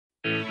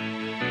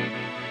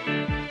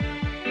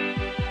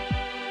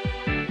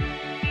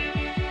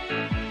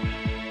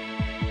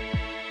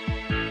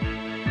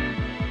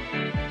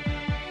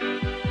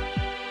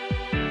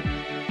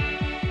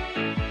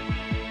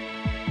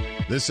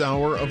This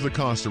hour of the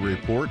Costa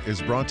Report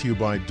is brought to you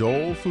by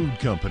Dole Food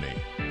Company,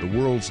 the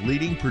world's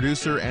leading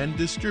producer and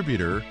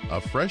distributor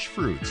of fresh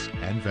fruits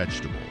and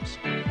vegetables.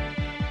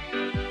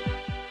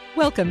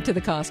 Welcome to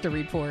the Costa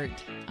Report.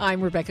 I'm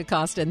Rebecca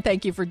Costa, and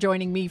thank you for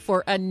joining me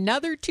for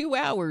another 2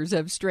 hours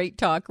of Straight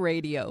Talk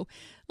Radio.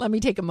 Let me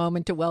take a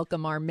moment to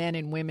welcome our men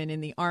and women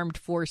in the armed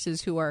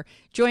forces who are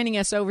joining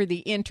us over the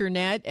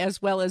internet,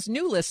 as well as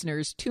new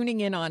listeners tuning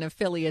in on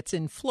affiliates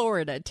in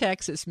Florida,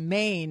 Texas,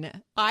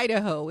 Maine,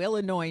 Idaho,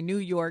 Illinois, New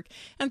York,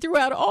 and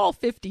throughout all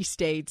 50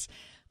 states.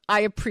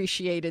 I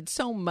appreciated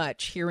so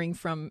much hearing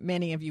from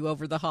many of you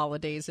over the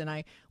holidays, and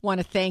I want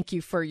to thank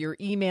you for your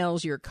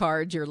emails, your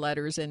cards, your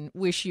letters, and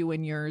wish you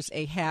and yours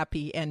a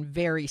happy and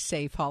very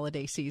safe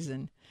holiday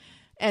season.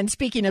 And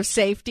speaking of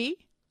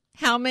safety,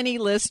 how many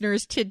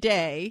listeners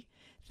today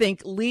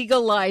think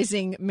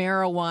legalizing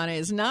marijuana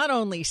is not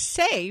only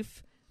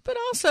safe, but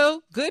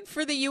also good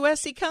for the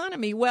U.S.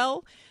 economy?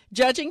 Well,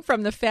 judging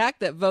from the fact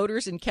that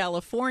voters in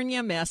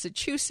California,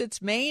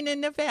 Massachusetts, Maine,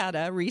 and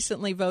Nevada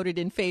recently voted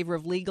in favor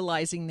of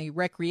legalizing the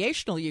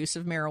recreational use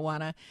of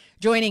marijuana,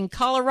 joining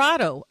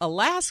Colorado,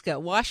 Alaska,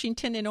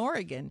 Washington, and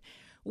Oregon,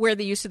 where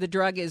the use of the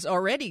drug is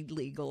already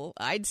legal,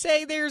 I'd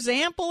say there's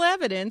ample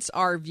evidence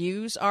our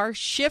views are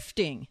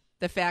shifting.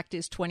 The fact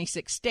is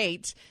 26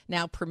 states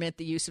now permit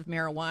the use of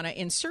marijuana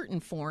in certain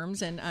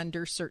forms and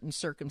under certain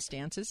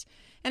circumstances.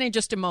 And in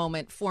just a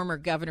moment, former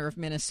governor of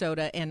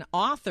Minnesota and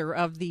author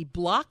of the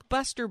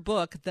blockbuster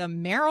book, The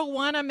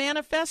Marijuana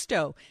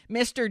Manifesto,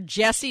 Mr.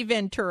 Jesse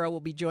Ventura,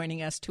 will be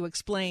joining us to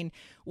explain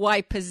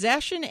why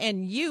possession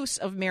and use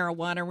of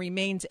marijuana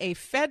remains a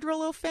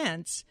federal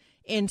offense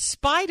in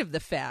spite of the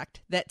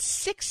fact that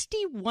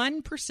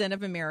 61%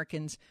 of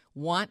Americans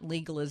want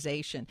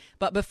legalization.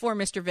 But before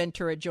Mr.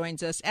 Ventura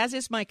joins us, as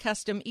is my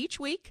custom each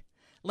week,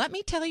 let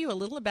me tell you a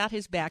little about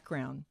his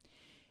background.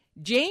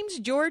 James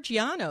George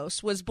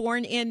Janos was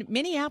born in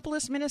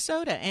Minneapolis,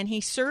 Minnesota, and he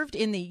served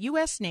in the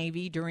U.S.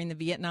 Navy during the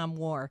Vietnam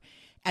War.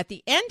 At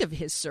the end of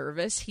his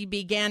service, he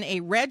began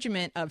a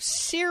regiment of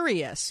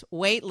serious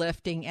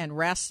weightlifting and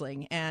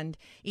wrestling, and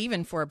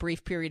even for a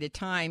brief period of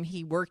time,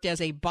 he worked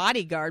as a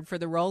bodyguard for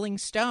the Rolling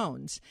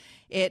Stones.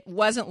 It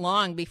wasn't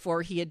long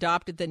before he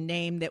adopted the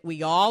name that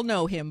we all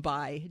know him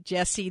by,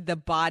 Jesse the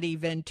Body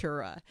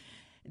Ventura,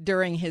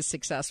 during his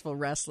successful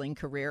wrestling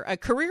career, a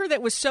career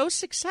that was so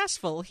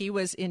successful he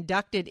was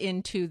inducted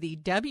into the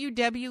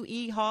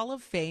WWE Hall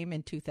of Fame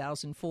in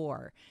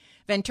 2004.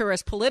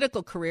 Ventura's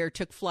political career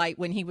took flight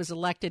when he was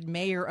elected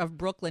mayor of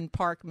Brooklyn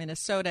Park,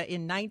 Minnesota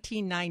in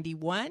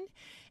 1991.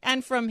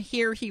 And from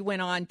here, he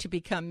went on to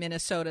become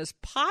Minnesota's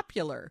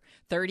popular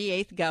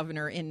 38th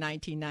governor in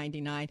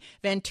 1999.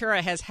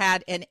 Ventura has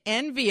had an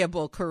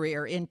enviable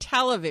career in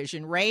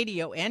television,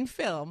 radio, and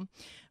film.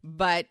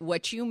 But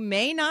what you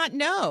may not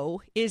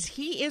know is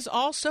he is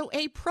also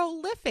a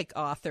prolific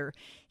author.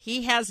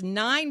 He has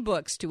 9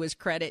 books to his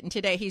credit, and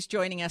today he's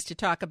joining us to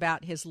talk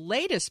about his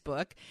latest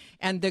book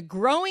and the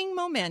growing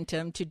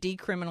momentum to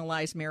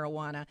decriminalize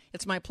marijuana.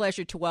 It's my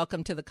pleasure to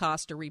welcome to the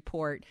Costa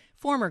Report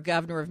former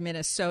governor of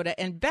Minnesota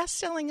and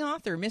best-selling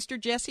author, Mr.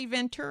 Jesse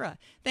Ventura.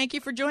 Thank you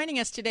for joining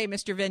us today,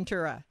 Mr.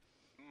 Ventura.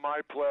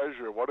 My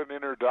pleasure. What an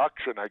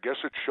introduction. I guess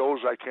it shows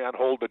I can't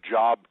hold a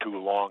job too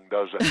long,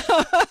 does it?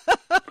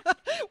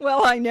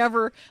 Well, I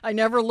never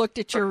looked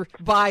at your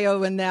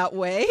bio in that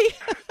way.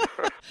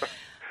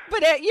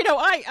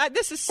 But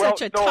this is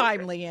such a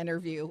timely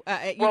interview.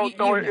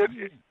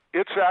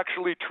 It's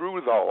actually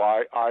true,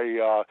 though.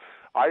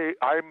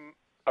 I'm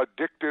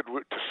addicted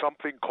to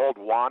something called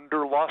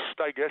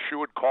wanderlust, I guess you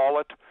would call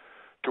it,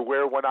 to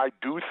where when I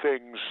do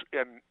things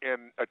and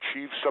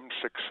achieve some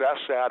success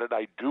at it,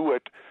 I do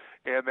it,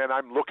 and then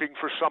I'm looking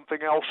for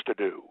something else to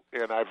do.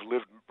 And I've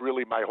lived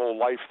really my whole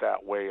life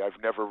that way.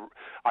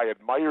 I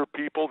admire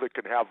people that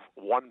can have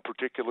one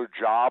particular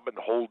job and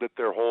hold it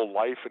their whole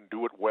life and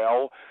do it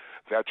well.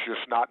 That's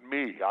just not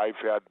me. I've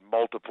had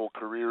multiple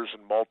careers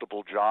and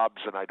multiple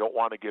jobs, and I don't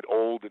want to get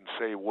old and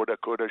say woulda,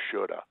 coulda,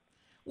 shoulda.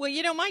 Well,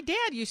 my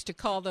dad used to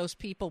call those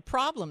people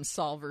problem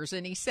solvers,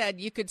 and he said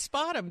you could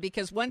spot them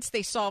because once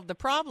they solved the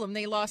problem,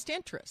 they lost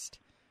interest.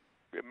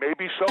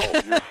 Maybe so.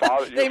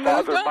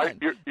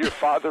 Your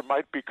father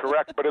might be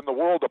correct, but in the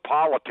world of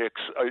politics,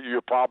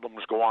 your problems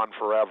go on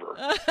forever.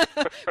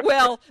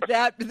 Well,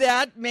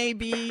 that may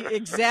be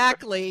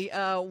exactly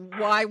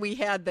why we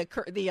had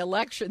the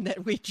election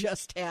that we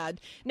just had.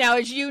 Now,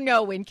 as you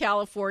know, in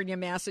California,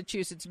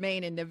 Massachusetts,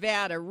 Maine, and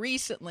Nevada,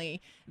 recently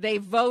they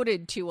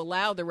voted to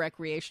allow the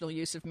recreational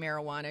use of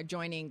marijuana,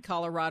 joining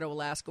Colorado,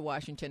 Alaska,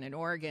 Washington, and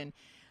Oregon.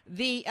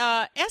 The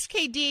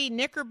SKD,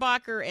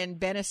 Knickerbocker, and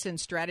Benison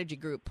Strategy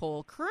Group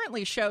poll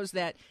currently shows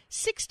that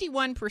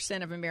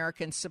 61% of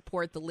Americans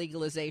support the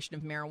legalization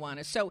of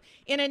marijuana. So,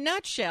 in a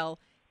nutshell,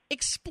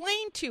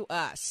 explain to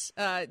us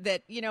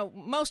that,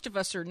 most of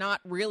us are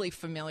not really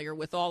familiar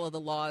with all of the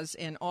laws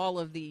and all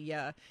of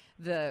the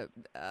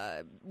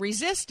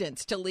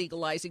resistance to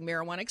legalizing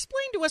marijuana.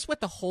 Explain to us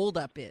what the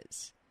holdup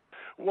is.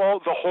 Well,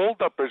 the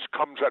holdup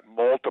comes at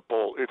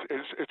multiple.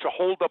 It's a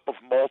holdup of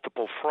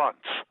multiple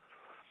fronts.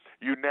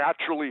 You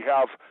naturally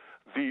have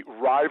the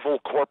rival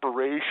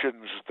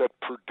corporations that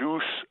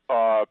produce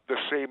the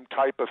same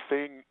type of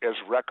thing as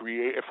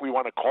if we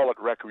want to call it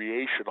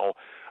recreational.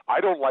 I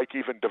don't like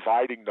even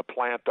dividing the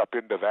plant up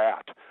into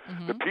that.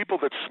 Mm-hmm. The people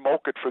that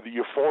smoke it for the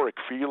euphoric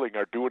feeling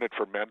are doing it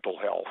for mental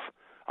health.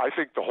 I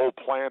think the whole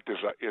plant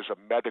is a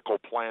medical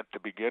plant to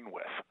begin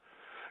with.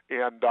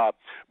 And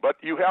but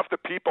you have the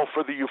people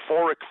for the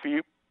euphoric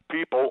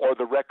people or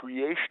the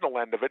recreational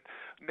end of it.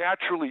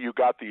 Naturally, you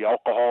got the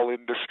alcohol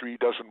industry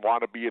doesn't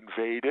want to be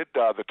invaded,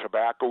 the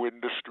tobacco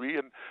industry,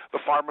 and the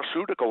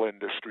pharmaceutical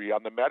industry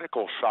on the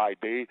medical side.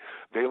 They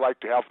like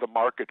to have the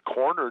market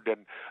cornered,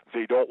 and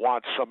they don't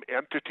want some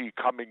entity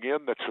coming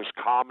in that's as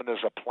common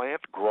as a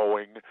plant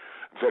growing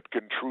that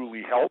can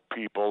truly help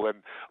people.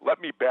 And let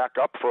me back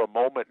up for a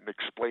moment and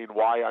explain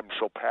why I'm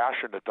so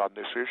passionate on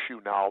this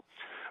issue now.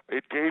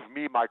 It gave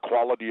me my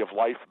quality of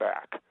life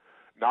back.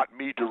 Not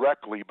me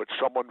directly, but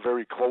someone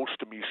very close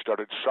to me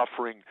started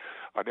suffering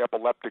an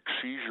epileptic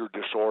seizure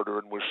disorder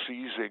and was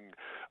seizing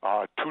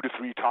 2 to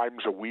 3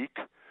 times a week.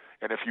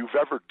 And if you've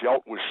ever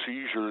dealt with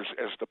seizures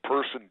as the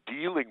person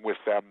dealing with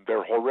them,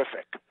 they're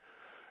horrific.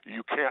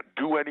 You can't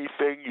do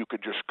anything. You can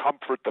just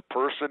comfort the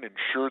person,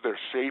 ensure their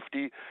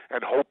safety,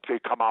 and hope they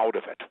come out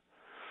of it.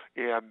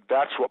 And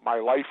that's what my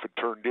life had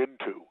turned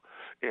into.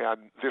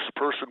 And this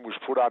person was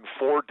put on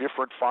 4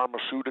 different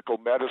pharmaceutical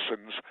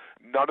medicines.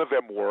 None of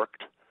them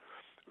worked.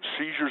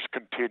 Seizures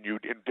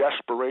continued. In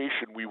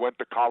desperation, we went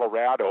to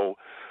Colorado,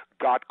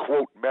 got,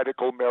 quote,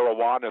 medical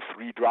marijuana,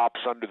 3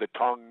 drops under the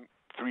tongue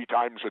 3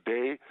 times a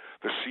day.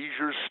 The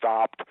seizures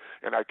stopped,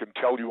 and I can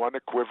tell you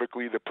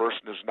unequivocally the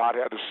person has not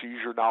had a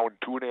seizure now in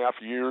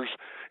 2.5 years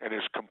and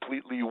is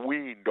completely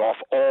weaned off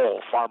all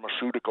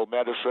pharmaceutical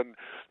medicine.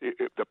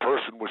 The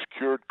person was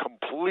cured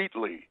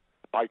completely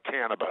by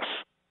cannabis.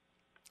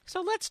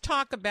 So let's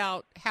talk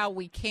about how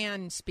we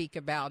can speak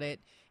about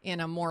it in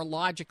a more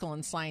logical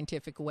and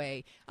scientific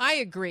way. I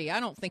agree. I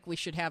don't think we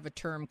should have a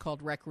term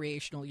called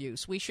recreational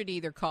use. We should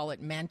either call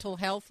it mental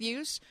health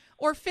use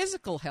or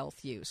physical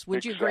health use.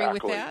 Would you agree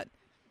with that?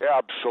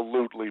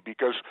 Absolutely,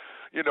 because,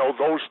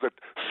 those that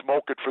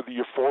smoke it for the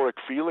euphoric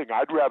feeling,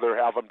 I'd rather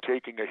have them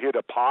taking a hit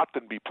of pot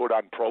than be put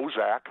on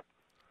Prozac.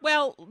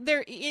 Well,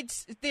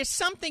 there's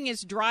something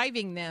is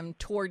driving them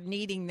toward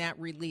needing that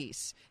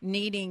release,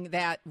 needing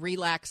that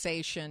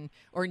relaxation,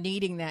 or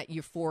needing that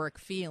euphoric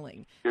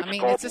feeling. It's the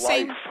life.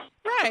 Same.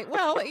 Right.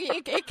 Well,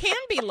 it can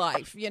be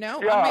life, Yeah,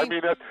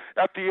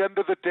 at the end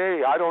of the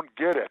day, I don't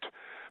get it.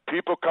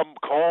 People come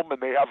home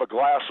and they have a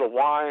glass of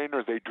wine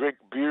or they drink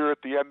beer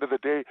at the end of the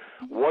day.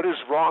 What is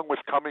wrong with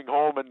coming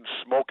home and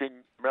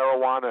smoking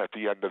marijuana at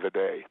the end of the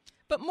day?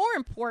 But more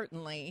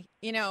importantly,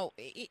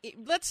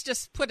 let's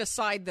just put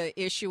aside the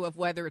issue of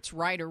whether it's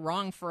right or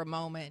wrong for a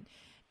moment.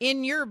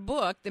 In your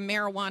book, The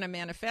Marijuana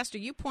Manifesto,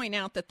 you point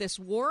out that this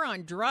war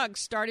on drugs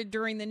started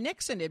during the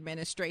Nixon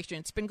administration.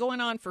 It's been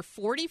going on for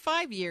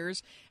 45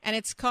 years, and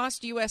it's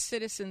cost U.S.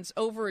 citizens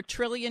over $1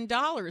 trillion.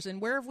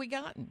 And where have we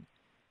gotten?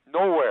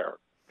 Nowhere.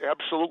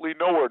 Absolutely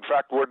nowhere. In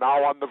fact, we're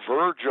now on the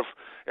verge of,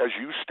 as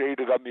you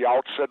stated on the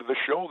outset of the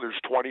show,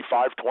 there's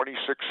 25, 26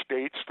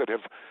 states that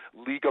have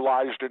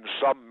legalized in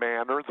some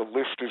manner. The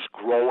list is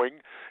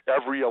growing.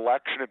 Every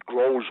election it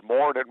grows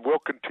more, and it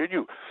will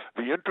continue.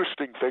 The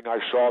interesting thing I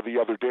saw the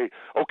other day,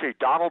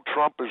 Donald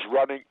Trump is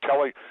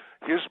telling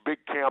his big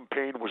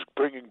campaign was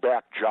bringing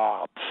back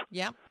jobs.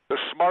 Yeah. The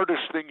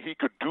smartest thing he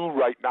could do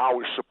right now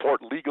is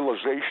support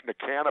legalization of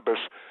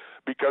cannabis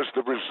because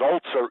the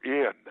results are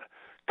in.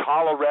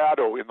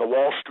 Colorado, in the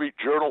Wall Street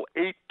Journal,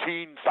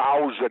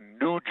 18,000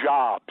 new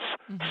jobs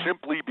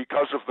simply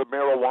because of the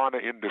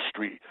marijuana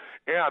industry.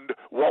 And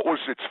what was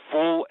its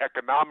full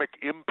economic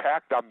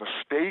impact on the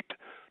state?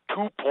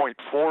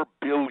 $2.4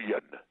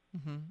 billion.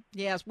 Mm-hmm.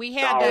 Yes, we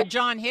had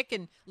John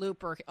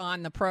Hickenlooper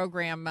on the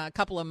program a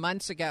couple of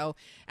months ago,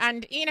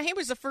 and he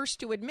was the first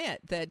to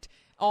admit that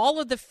all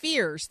of the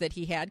fears that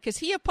he had, because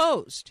he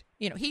opposed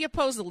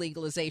the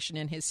legalization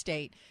in his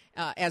state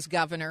as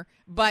governor,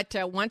 but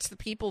once the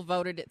people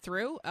voted it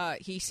through,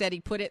 he said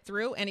he put it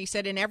through, and he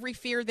said in every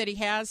fear that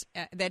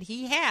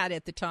he had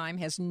at the time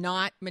has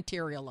not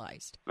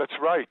materialized. That's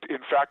right. In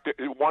fact,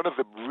 one of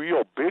the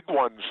real big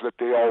ones that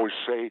they always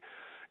say,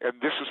 and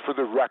this is for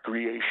the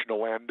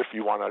recreational end, if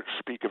you want to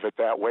speak of it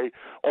that way,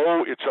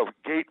 it's a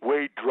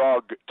gateway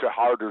drug to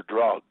harder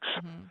drugs.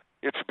 Mm-hmm.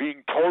 It's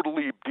being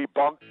totally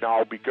debunked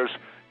now because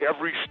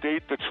every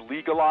state that's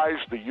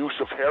legalized, the use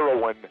of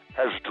heroin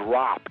has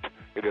dropped.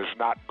 It has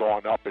not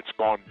gone up. It's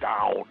gone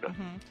down.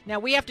 Mm-hmm. Now,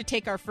 we have to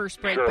take our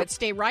first break, but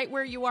stay right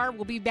where you are.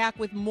 We'll be back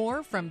with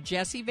more from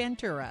Jesse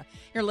Ventura.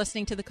 You're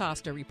listening to the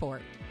Costa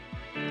Report.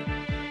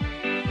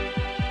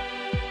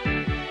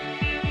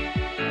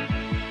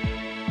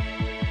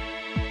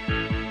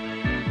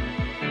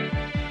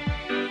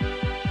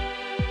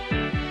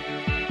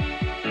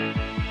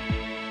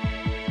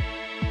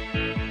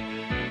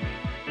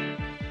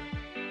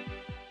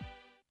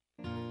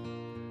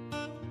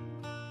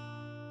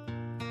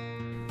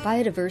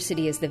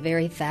 Biodiversity is the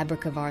very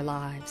fabric of our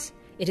lives.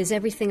 It is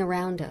everything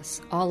around us,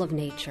 all of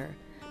nature,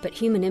 but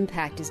human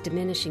impact is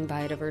diminishing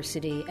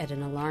biodiversity at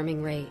an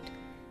alarming rate.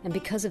 And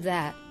because of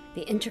that,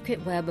 the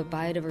intricate web of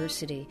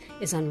biodiversity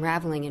is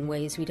unraveling in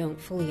ways we don't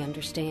fully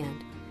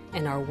understand,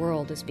 and our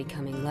world is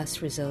becoming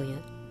less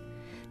resilient.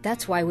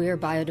 That's why we are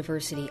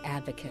biodiversity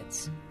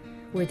advocates.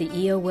 We're the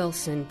E.O.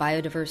 Wilson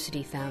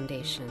Biodiversity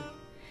Foundation.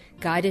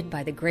 Guided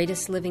by the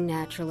greatest living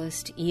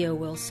naturalist, E.O.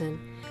 Wilson,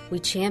 we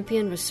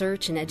champion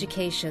research and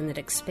education that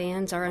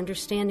expands our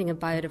understanding of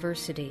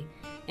biodiversity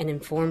and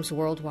informs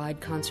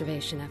worldwide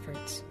conservation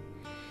efforts.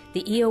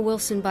 The E.O.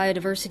 Wilson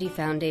Biodiversity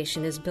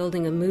Foundation is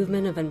building a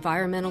movement of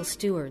environmental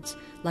stewards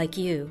like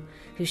you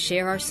who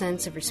share our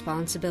sense of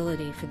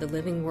responsibility for the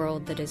living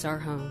world that is our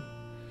home.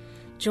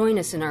 Join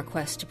us in our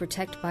quest to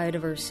protect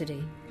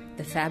biodiversity,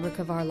 the fabric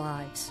of our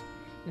lives.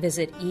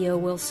 Visit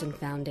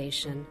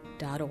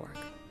eowilsonfoundation.org.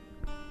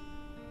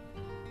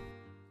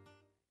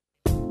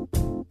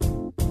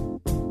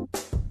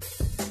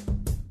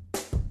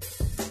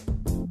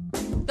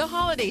 The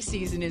holiday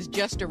season is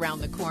just around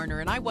the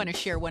corner, and I want to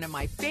share one of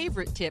my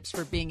favorite tips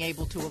for being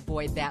able to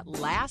avoid that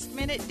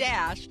last-minute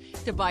dash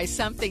to buy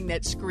something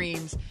that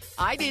screams,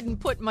 "I didn't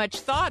put much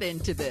thought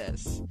into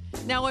this."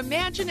 Now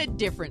imagine a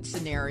different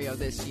scenario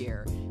this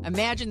year.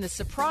 Imagine the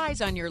surprise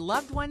on your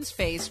loved one's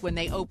face when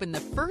they open the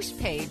first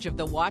page of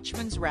the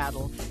Watchman's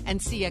Rattle and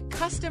see a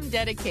custom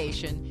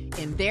dedication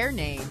in their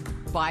name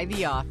by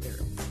the author.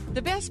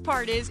 The best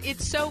part is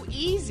it's so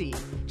easy.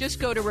 Just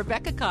go to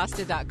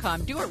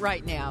RebeccaCosta.com, do it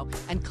right now,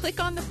 and click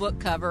on the book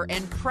cover,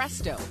 and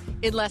presto,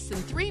 in less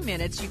than 3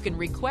 minutes you can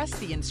request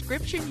the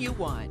inscription you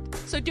want.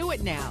 So do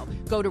it now.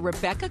 Go to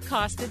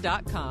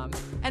RebeccaCosta.com,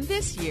 and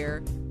this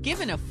year,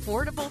 give an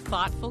affordable,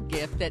 thoughtful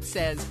gift that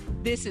says,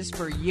 "This is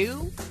for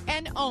you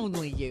and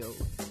only you."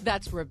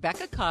 That's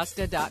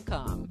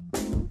RebeccaCosta.com.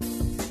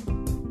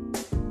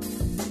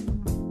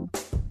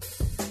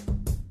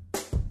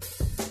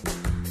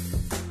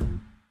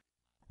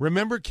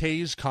 Remember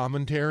Kay's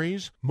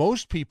commentaries?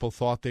 Most people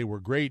thought they were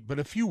great, but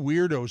a few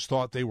weirdos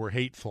thought they were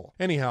hateful.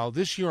 Anyhow,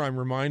 this year I'm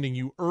reminding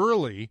you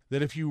early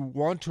that if you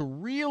want to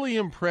really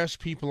impress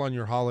people on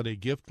your holiday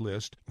gift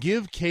list,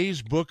 give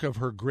Kay's book of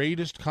her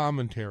greatest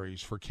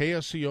commentaries. For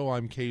KSCO,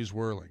 I'm Kay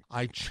Zwerling.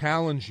 I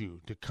challenge you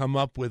to come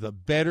up with a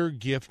better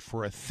gift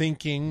for a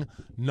thinking,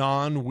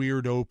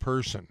 non-weirdo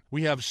person.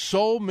 We have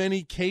so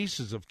many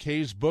cases of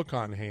Kay's book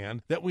on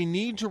hand that we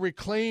need to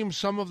reclaim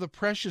some of the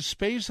precious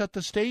space at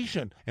the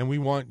station, and we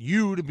want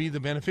you to be the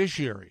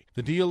beneficiary.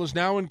 The deal is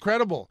now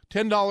incredible.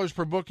 $10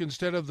 per book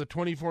instead of the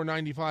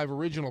 $24.95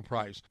 original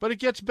price. But it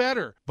gets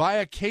better. Buy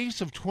a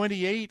case of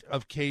 28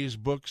 of Kay's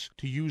books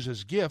to use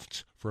as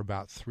gifts for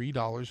about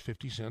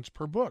 $3.50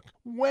 per book.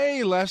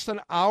 Way less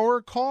than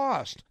our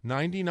cost.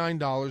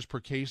 $99 per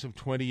case of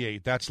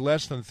 28. That's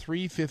less than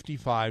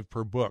 $3.55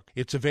 per book.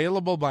 It's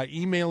available by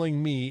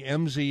emailing me,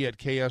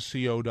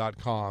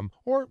 mz@ksco.com,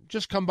 or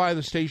just come by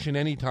the station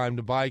anytime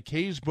to buy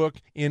Kay's book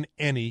in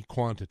any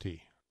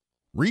quantity.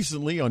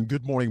 Recently on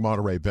Good Morning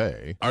Monterey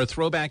Bay, our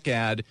throwback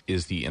ad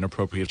is the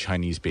inappropriate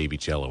Chinese baby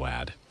Jell-O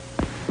ad.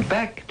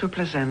 Back to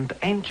present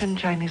ancient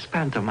Chinese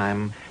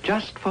pantomime,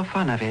 just for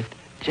fun of it,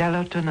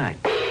 Jell-O tonight.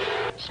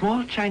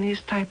 Small Chinese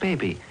type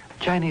baby,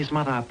 Chinese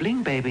mother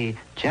bling baby,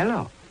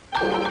 Jell-O.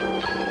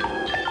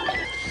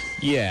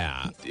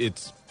 Yeah,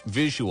 it's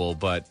visual,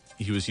 but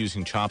he was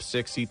using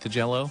chopsticks to eat the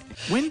Jell-O.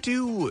 When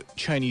do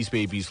Chinese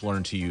babies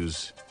learn to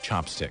use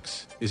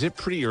chopsticks? Is it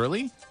pretty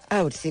early?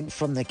 I would think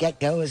from the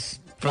get-go is...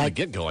 From the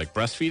get-go, like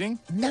breastfeeding?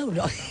 No.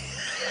 Like,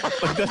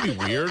 that'd be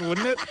weird,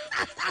 wouldn't it?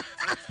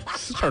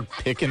 Start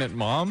picking at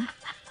mom?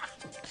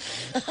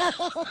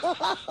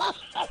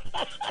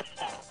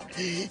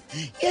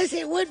 Yes,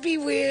 it would be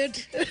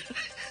weird.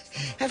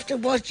 Have to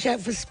watch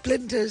out for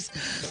splinters.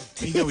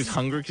 You know he's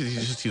hungry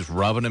because he's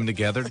rubbing them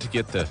together to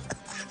get the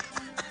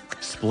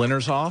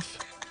splinters off.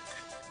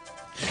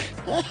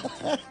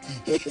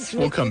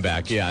 We'll come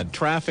back. Yeah,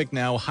 traffic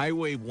now,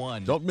 Highway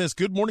 1. Don't miss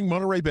Good Morning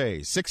Monterey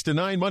Bay, 6 to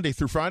 9, Monday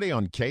through Friday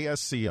on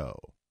KSCO.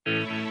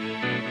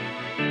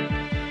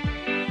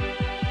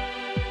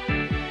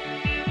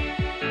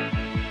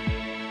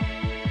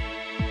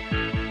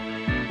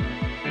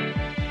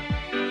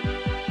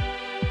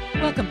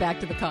 Welcome back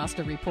to the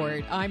Costa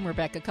Report. I'm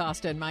Rebecca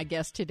Costa, and my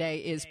guest today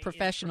is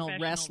professional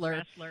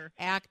wrestler,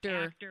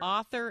 actor,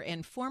 author,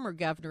 and former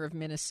governor of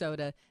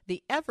Minnesota,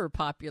 the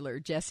ever-popular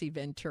Jesse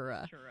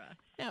Ventura.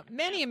 Now,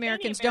 many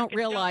Americans don't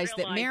realize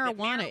that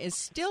marijuana is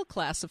still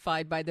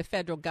classified by the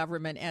federal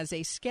government as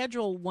a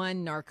Schedule I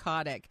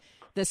narcotic,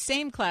 the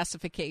same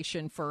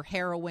classification for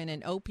heroin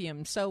and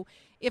opium. So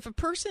if a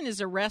person is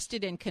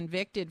arrested and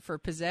convicted for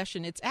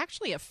possession, it's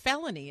actually a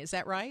felony. Is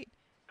that right?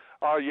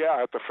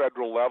 Yeah, at the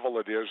federal level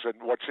it is.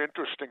 And what's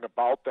interesting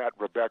about that,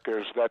 Rebecca,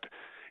 is that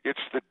it's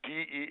the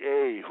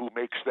DEA who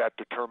makes that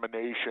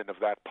determination of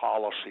that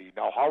policy.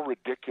 Now, how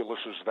ridiculous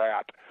is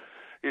that?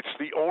 It's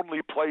the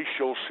only place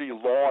you'll see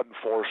law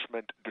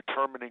enforcement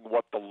determining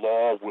what the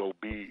law will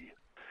be.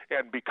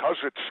 And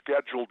because it's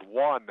Scheduled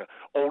I,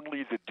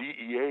 only the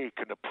DEA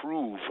can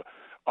approve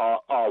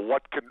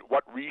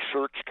what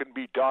research can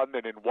be done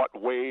and in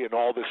what way and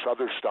all this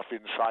other stuff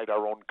inside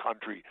our own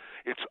country.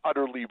 It's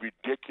utterly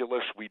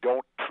ridiculous. We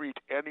don't treat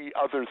any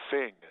other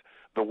thing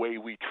the way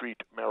we treat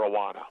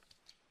marijuana.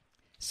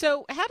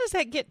 So how does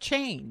that get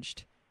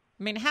changed?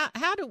 I mean,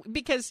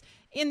 because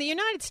in the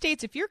United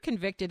States, if you're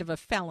convicted of a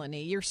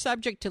felony, you're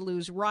subject to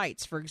lose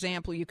rights. For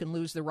example, you can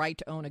lose the right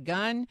to own a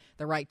gun,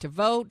 the right to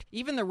vote,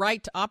 even the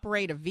right to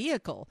operate a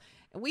vehicle.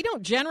 We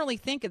don't generally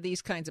think of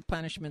these kinds of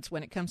punishments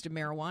when it comes to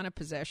marijuana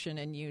possession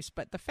and use.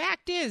 But the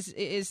fact is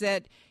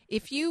that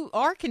if you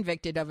are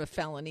convicted of a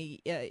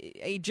felony,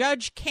 a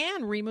judge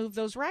can remove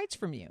those rights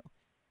from you.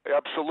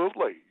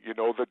 Absolutely. You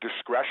know, the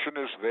discretion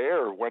is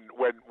there when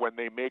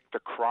they make the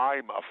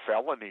crime a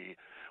felony,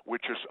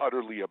 which is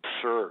utterly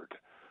absurd.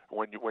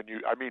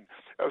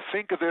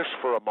 Think of this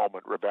for a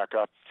moment,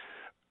 Rebecca.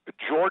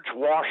 George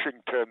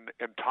Washington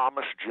and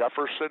Thomas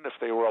Jefferson, if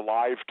they were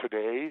alive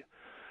today,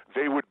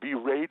 they would be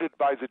raided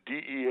by the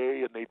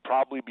DEA and they'd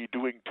probably be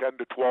doing 10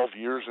 to 12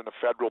 years in a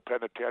federal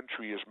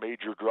penitentiary as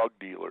major drug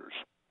dealers.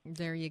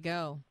 There you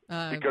go.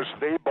 Because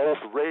they both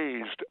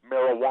raised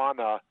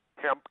marijuana,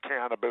 hemp,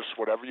 cannabis,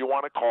 whatever you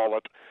want to call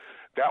it.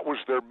 That was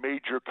their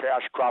major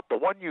cash crop. The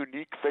one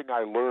unique thing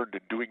I learned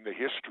in doing the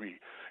history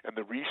and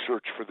the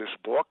research for this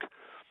book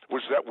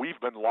was that we've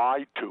been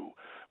lied to.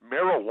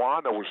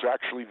 Marijuana was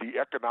actually the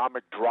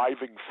economic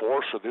driving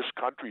force of this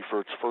country for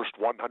its first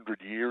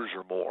 100 years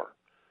or more.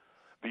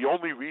 The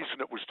only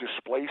reason it was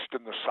displaced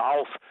in the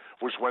South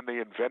was when they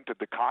invented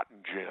the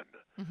cotton gin,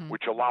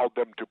 which allowed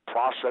them to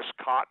process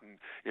cotton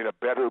in a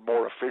better,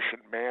 more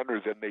efficient manner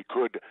than they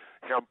could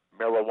hemp,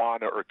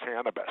 marijuana, or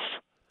cannabis.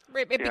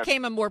 It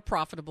became a more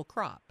profitable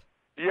crop.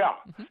 Yeah,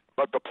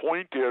 but the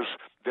point is,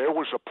 there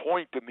was a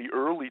point in the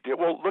early days.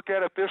 Well, look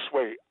at it this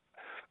way.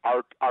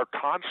 Our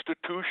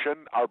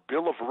Constitution, our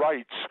Bill of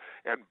Rights,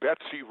 and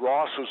Betsy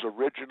Ross's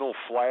original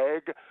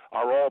flag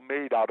are all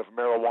made out of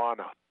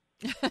marijuana.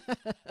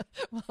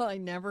 Well, I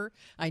never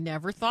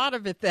thought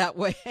of it that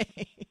way.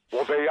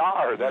 Well, they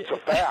are. That's a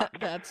fact.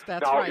 That's now,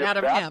 right. Out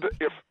of hemp.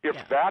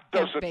 If that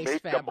doesn't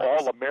make them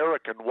all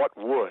American, what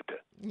would?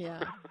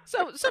 Yeah.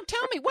 So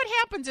tell me, what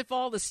happens if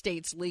all the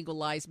states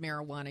legalize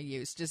marijuana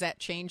use? Does that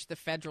change the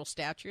federal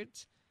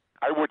statutes?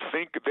 I would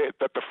think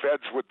that the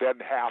feds would then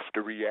have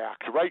to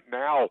react. Right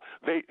now,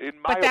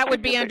 But that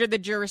would be under the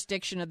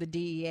jurisdiction of the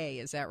DEA.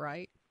 Is that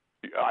right?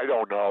 I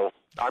don't know.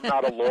 I'm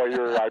not a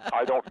lawyer.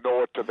 I don't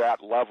know it to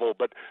that level.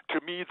 But to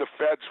me, the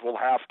feds will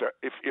have to,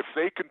 if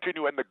they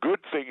continue. And the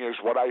good thing is,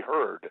 what I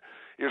heard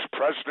is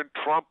President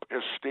Trump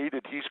has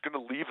stated he's going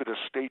to leave it a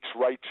states'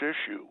 rights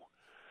issue.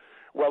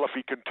 Well, if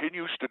he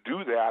continues to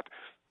do that,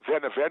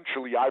 then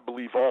eventually I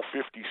believe all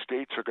 50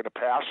 states are going to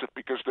pass it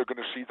because they're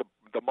going to see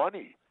the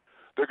money.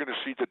 They're going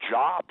to see the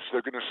jobs.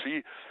 They're going to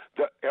see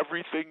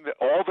everything,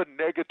 all the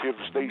negatives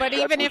they but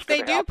said even was if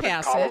they do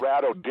pass in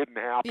Colorado didn't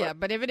happen. Yeah,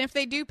 but even if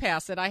they do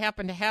pass it, I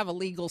happen to have a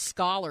legal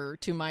scholar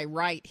to my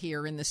right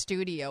here in the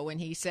studio,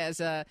 and he says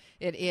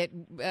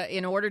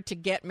in order to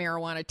get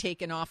marijuana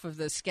taken off of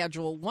the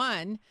Schedule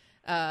 1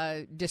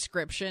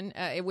 description,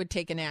 it would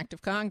take an act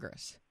of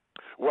Congress.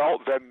 Well,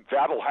 then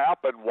that'll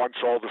happen once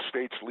all the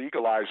states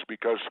legalize,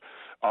 because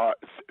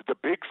the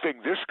big thing,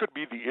 this could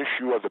be the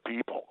issue of the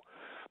people.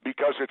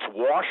 Because it's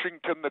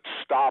Washington that's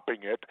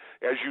stopping it.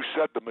 As you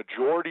said, the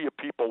majority of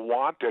people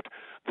want it.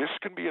 This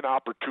can be an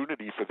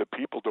opportunity for the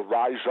people to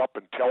rise up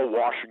and tell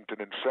Washington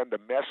and send a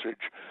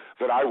message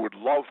that I would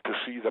love to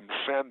see them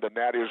send, and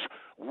that is,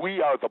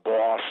 we are the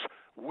boss,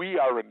 we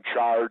are in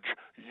charge,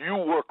 you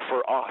work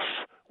for us,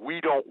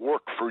 we don't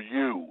work for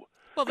you.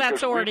 Well,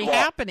 that's already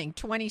happening.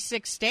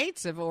 26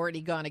 states have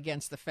already gone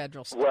against the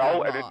federal laws.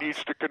 Well, and it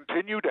needs to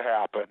continue to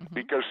happen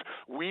because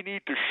we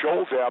need to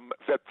show them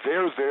that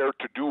they're there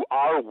to do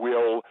our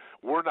will.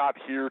 We're not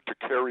here to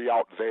carry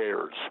out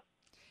theirs.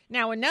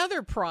 Now,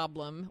 another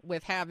problem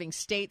with having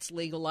states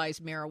legalize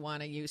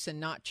marijuana use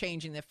and not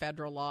changing the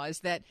federal law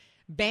is that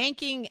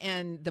banking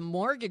and the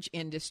mortgage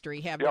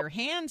industry have their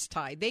hands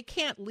tied. They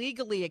can't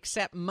legally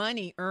accept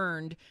money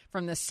earned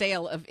from the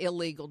sale of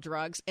illegal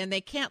drugs, and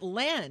they can't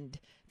lend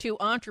to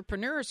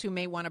entrepreneurs who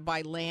may want to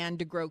buy land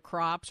to grow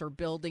crops or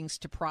buildings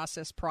to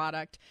process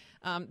product.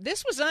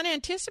 This was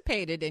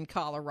unanticipated in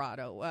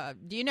Colorado.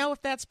 Do you know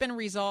if that's been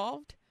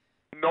resolved?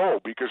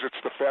 No, because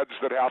it's the feds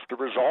that have to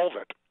resolve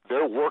it.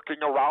 They're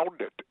working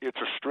around it. It's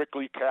a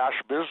strictly cash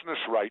business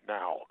right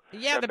now.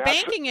 Yeah, and the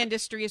banking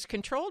industry is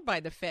controlled by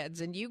the feds,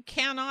 and you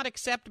cannot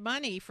accept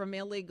money from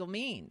illegal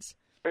means.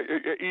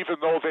 Even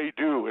though they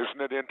do,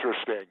 isn't it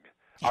interesting?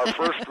 Our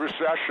first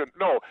recession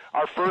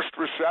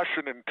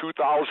in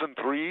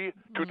 2003,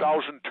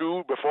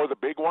 2002, before the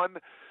big one,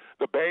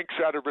 the banks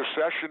had a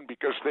recession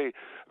because the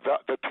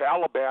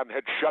Taliban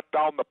had shut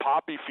down the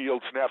poppy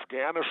fields in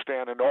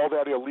Afghanistan, and all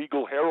that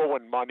illegal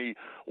heroin money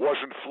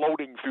wasn't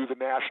floating through the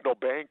national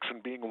banks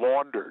and being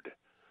laundered.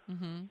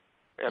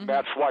 And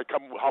that's why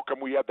how come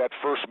we had that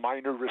first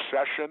minor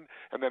recession,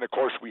 and then, of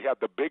course, we had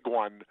the big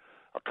one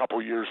a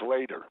couple years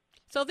later.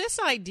 So this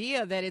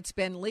idea that it's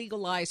been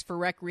legalized for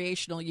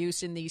recreational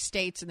use in these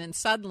states, and then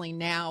suddenly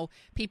now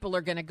people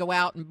are going to go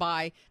out and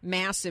buy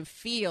massive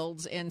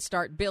fields and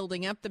start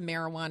building up the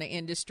marijuana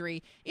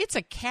industry, it's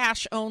a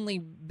cash-only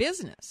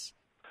business.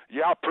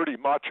 Yeah, pretty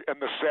much.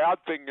 And the sad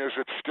thing is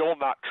it's still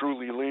not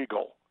truly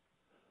legal.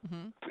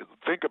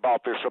 Think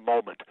about this a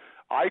moment.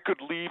 I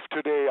could leave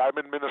today. I'm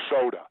in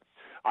Minnesota.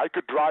 I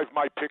could drive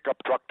my pickup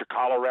truck to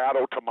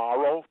Colorado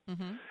tomorrow,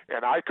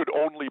 and I could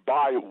only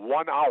buy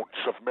 1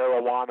 ounce of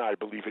marijuana, I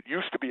believe. It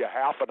used to be a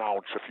half an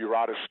ounce if you're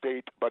out of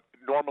state, but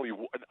normally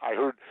I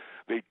heard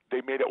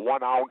they made it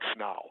 1 ounce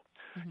now.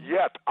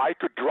 Yet I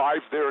could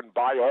drive there and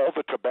buy all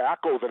the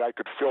tobacco that I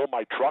could fill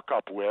my truck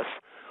up with,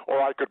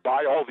 or I could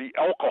buy all the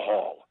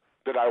alcohol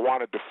that I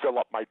wanted to fill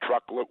up my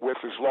truck with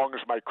as long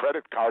as my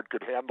credit card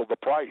could handle the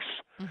price.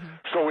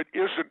 So it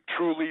isn't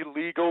truly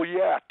legal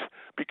yet,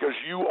 because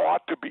you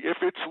ought to be, if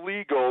it's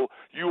legal,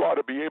 you ought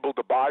to be able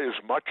to buy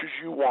as much as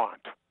you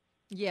want.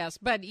 Yes,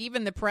 but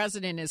even the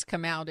president has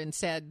come out and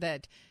said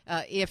that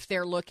if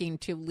they're looking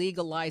to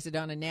legalize it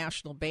on a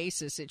national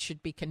basis, it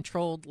should be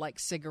controlled like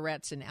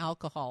cigarettes and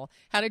alcohol.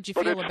 How did you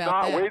feel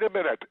about that? Wait a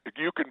minute.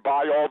 You can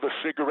buy all the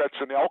cigarettes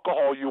and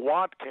alcohol you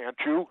want, can't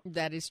you?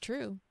 That is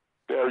true.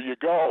 There you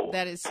go.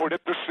 That is... Put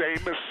it the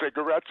same as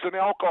cigarettes and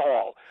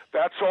alcohol.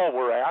 That's all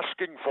we're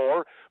asking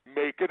for.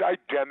 Make it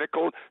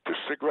identical to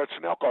cigarettes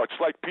and alcohol.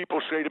 It's like people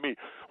say to me,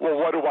 well,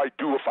 what do I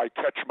do if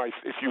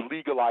you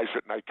legalize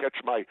it and I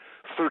catch my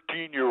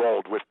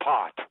 13-year-old with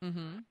pot?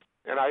 And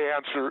I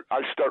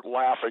start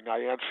laughing. I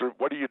answer,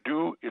 what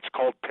do? It's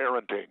called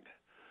parenting.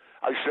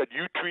 I said,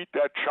 you treat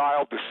that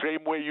child the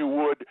same way you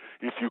would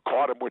if you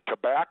caught him with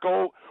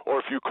tobacco or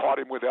if you caught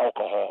him with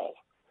alcohol.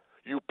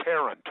 You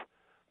parent.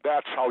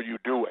 That's how you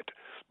do it.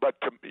 But,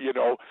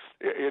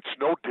 it's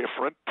no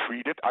different.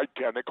 Treat it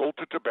identical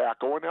to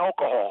tobacco and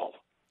alcohol.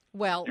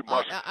 Well, you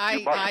must I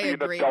be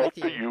an agree adult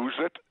with you. to use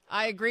it.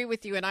 I agree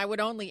with you, and I would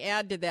only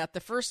add to that, the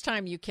first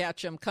time you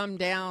catch them, come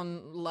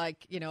down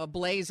like, a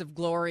blaze of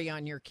glory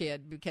on your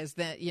kid, because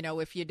then,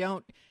 if you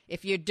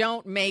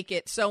don't make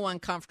it so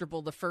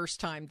uncomfortable the first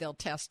time, they'll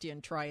test you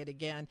and try it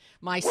again.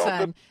 My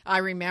son, I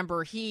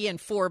remember he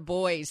and 4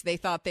 boys, they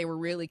thought they were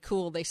really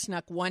cool. They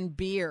snuck 1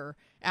 beer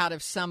out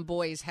of some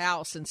boy's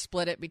house and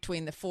split it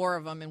between the 4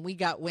 of them, and we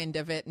got wind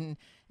of it, and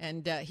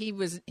he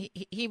was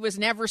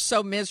never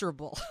so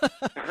miserable.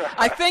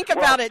 I think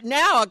about it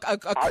now, a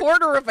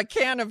quarter of a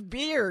can of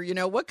beer,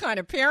 what kind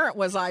of parent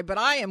was I? But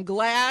I am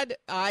glad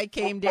I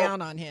came down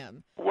on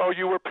him. Well,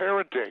 you were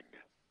parenting.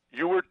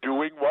 You were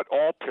doing what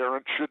all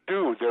parents should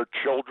do. They're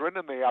children,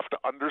 and they have to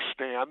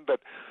understand that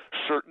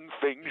certain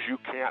things you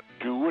can't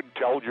do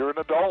until you're an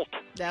adult.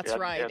 That's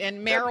right.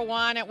 And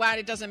marijuana,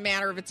 it doesn't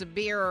matter if it's a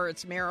beer or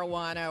it's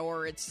marijuana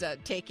or it's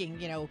taking,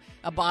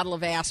 a bottle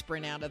of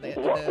aspirin out of the...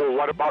 Well,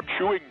 what about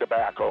chewing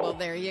tobacco? Well,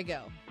 there you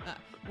go.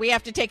 We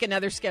have to take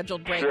another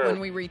scheduled break. Sure. When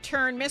we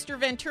return, Mr.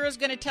 Ventura is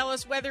going to tell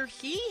us whether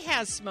he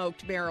has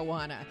smoked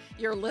marijuana.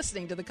 You're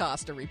listening to the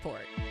Costa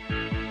Report.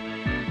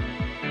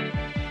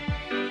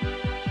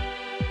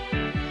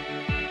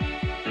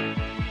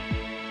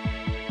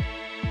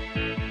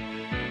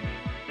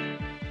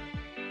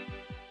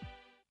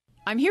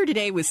 I'm here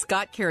today with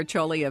Scott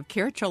Caraccioli of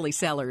Caraccioli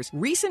Cellars,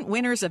 recent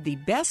winners of the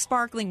best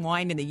sparkling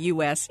wine in the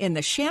U.S. in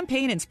the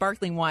Champagne and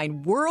Sparkling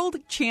Wine World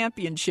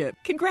Championship.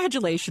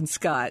 Congratulations,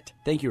 Scott.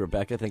 Thank you,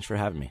 Rebecca. Thanks for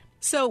having me.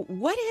 So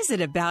what is it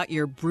about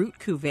your Brut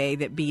Cuvée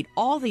that beat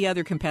all the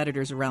other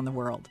competitors around the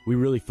world? We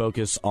really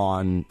focus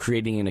on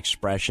creating an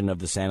expression of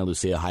the Santa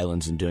Lucia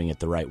Highlands and doing it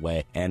the right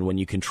way. And when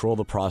you control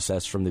the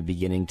process from the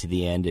beginning to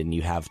the end and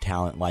you have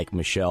talent like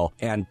Michelle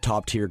and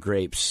top-tier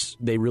grapes,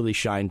 they really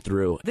shine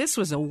through. This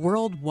was a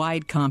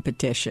worldwide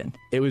competition.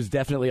 It was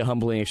definitely a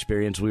humbling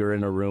experience. We were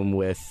in a room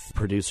with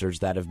producers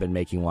that have been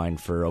making wine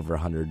for over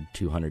 100,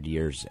 200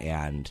 years,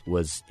 and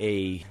was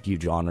a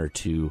huge honor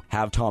to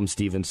have Tom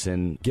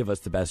Stevenson give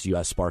us the Best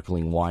U.S.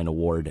 Sparkling Wine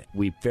Award.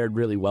 We fared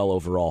really well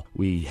overall.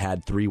 We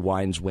had 3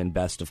 wines win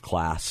Best of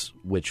Class,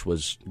 which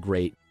was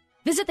great.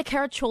 Visit the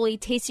Caraccioli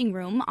Tasting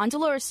Room on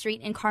Dolores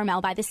Street in Carmel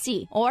by the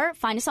Sea, or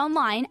find us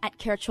online at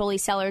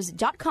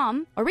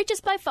caracciolicellars.com or reach us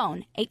by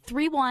phone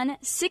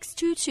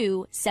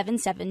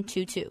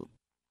 831-622-7722.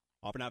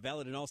 Offer not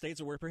valid in all states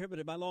or where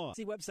prohibited by law.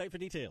 See website for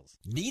details.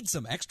 Need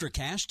some extra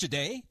cash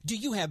today? Do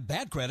you have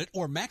bad credit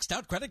or maxed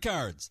out credit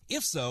cards?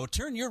 If so,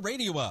 turn your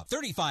radio up.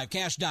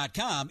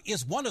 35cash.com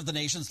is one of the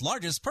nation's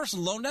largest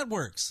personal loan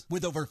networks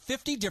with over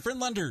 50 different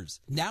lenders.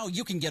 Now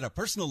you can get a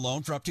personal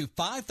loan for up to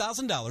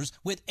 $5,000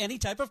 with any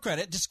type of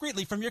credit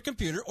discreetly from your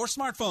computer or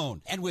smartphone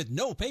and with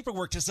no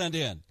paperwork to send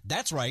in.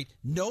 That's right,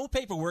 no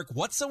paperwork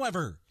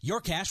whatsoever. Your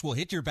cash will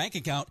hit your bank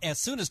account as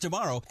soon as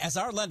tomorrow, as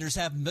our lenders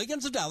have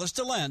millions of dollars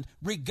to lend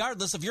regardless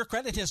of your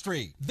credit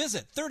history.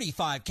 Visit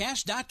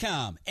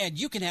 35cash.com and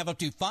you can have up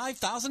to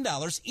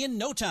 $5,000 in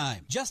no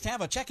time. Just have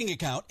a checking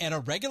account and a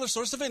regular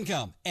source of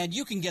income, and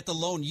you can get the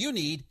loan you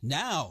need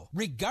now,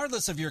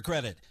 regardless of your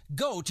credit.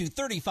 Go to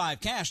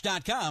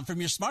 35cash.com from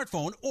your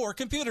smartphone or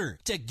computer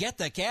to get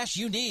the cash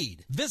you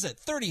need. Visit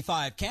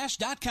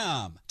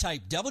 35cash.com.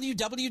 Type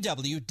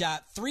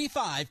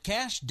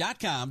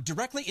www.35cash.com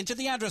directly into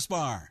the address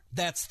bar.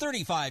 That's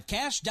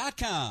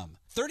 35cash.com.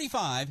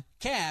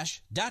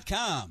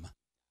 35cash.com.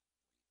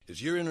 Is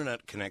your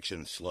internet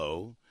connection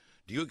slow?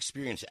 Do you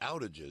experience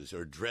outages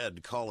or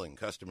dread calling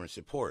customer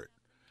support?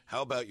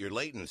 How about your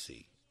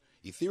latency?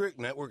 Etheric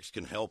Networks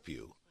can help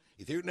you.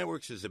 Etheric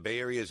Networks is the Bay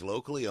Area's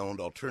locally owned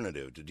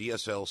alternative to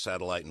DSL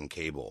satellite and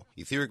cable.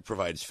 Etheric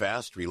provides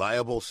fast,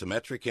 reliable,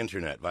 symmetric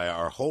internet via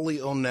our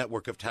wholly owned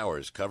network of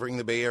towers covering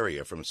the Bay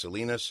Area from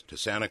Salinas to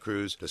Santa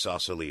Cruz to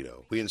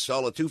Sausalito. We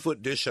install a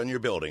 2-foot dish on your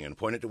building and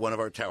point it to one of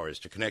our towers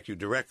to connect you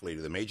directly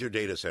to the major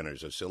data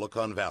centers of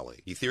Silicon Valley.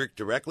 Etheric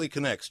directly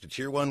connects to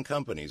Tier 1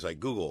 companies like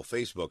Google,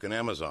 Facebook, and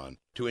Amazon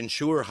to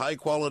ensure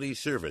high-quality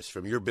service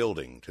from your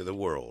building to the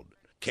world.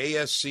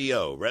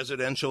 KSCO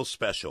Residential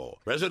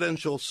Special.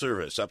 Residential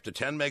service up to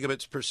 10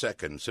 megabits per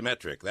second,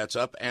 symmetric, that's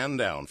up and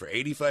down, for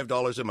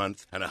 $85 a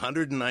month and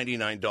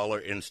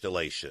 $199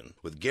 installation,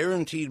 with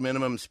guaranteed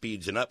minimum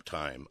speeds and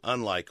uptime,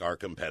 unlike our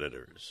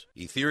competitors.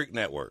 Etheric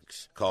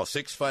Networks. Call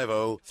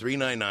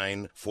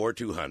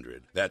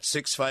 650-399-4200. That's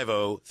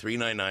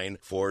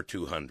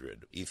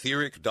 650-399-4200.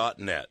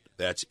 Etheric.net.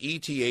 That's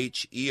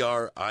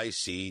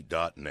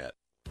ETHERIC.net.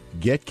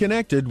 Get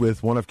connected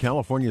with one of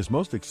California's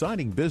most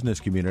exciting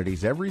business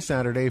communities every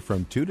Saturday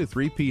from 2 to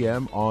 3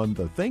 p.m. on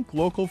the Think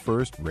Local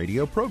First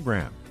radio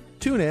program.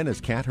 Tune in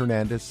as Kat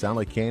Hernandez,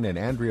 Sally Kane, and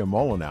Andrea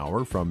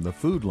Mollenauer from the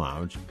Food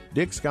Lounge,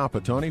 Dick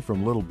Scapatoni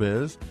from Little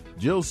Biz,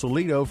 Jill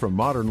Solito from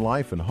Modern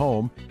Life and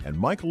Home, and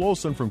Michael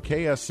Olson from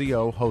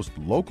KSCO host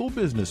local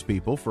business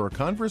people for a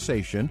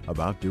conversation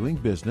about doing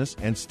business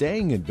and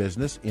staying in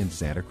business in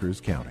Santa Cruz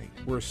County.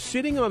 We're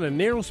sitting on a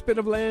narrow spit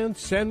of land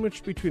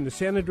sandwiched between the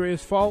San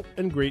Andreas Fault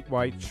and Great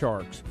White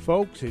Sharks.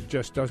 Folks, it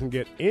just doesn't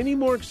get any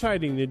more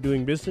exciting than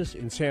doing business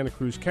in Santa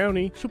Cruz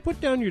County, so put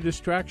down your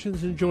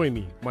distractions and join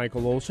me,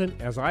 Michael Olson,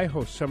 as I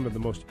host some of the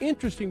most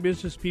interesting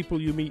business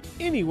people you meet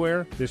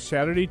anywhere this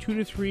Saturday 2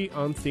 to 3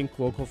 on Think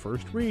Local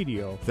First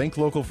Radio. Think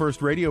Local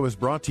First Radio is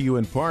brought to you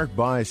in part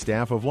by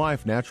Staff of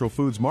Life Natural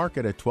Foods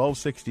Market at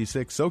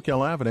 1266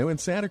 Soquel Avenue in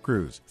Santa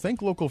Cruz.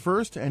 Think Local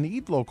First and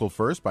eat local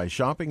first by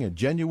shopping a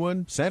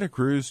genuine Santa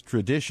Cruz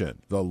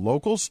tradition. The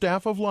local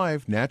Staff of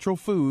Life Natural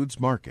Foods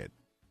Market.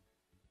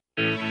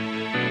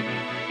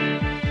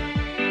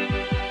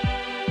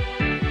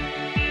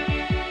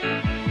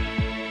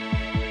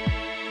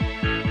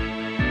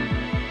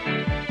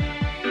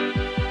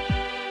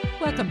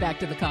 Welcome back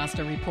to the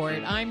Costa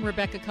Report. I'm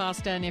Rebecca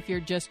Costa, and if you're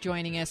just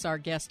joining us, our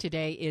guest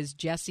today is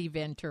Jesse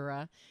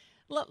Ventura.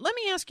 Let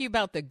me ask you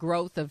about the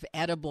growth of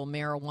edible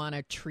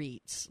marijuana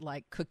treats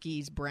like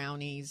cookies,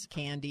 brownies,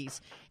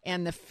 candies,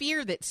 and the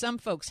fear that some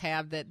folks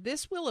have that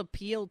this will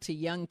appeal to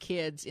young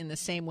kids in the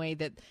same way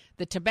that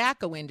the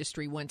tobacco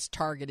industry once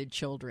targeted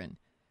children.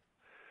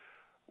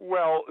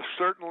 Well,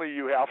 certainly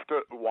you have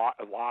to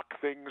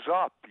lock things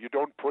up. You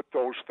don't put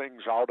those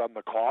things out on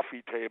the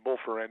coffee table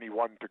for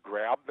anyone to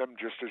grab them,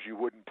 just as you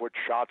wouldn't put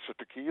shots of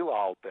tequila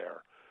out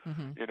there,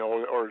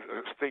 or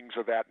things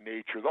of that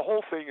nature. The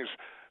whole thing is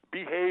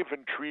behave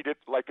and treat it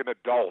like an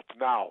adult.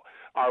 Now,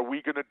 are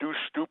we going to do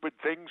stupid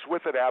things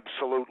with it?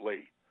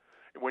 Absolutely.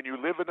 When you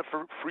live in a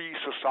free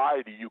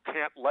society, you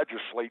can't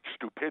legislate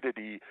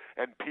stupidity,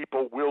 and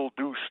people will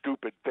do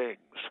stupid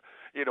things.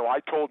 I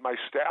told my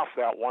staff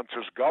that once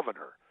as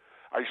governor.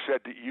 I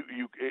said,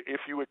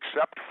 if you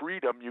accept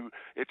freedom,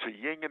 it's a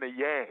yin and a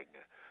yang.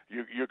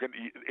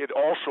 It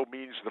also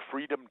means the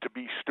freedom to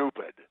be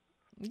stupid.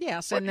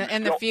 Yes,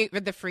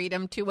 the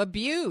freedom to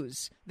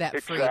abuse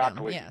that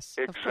freedom. Yes,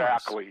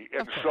 exactly.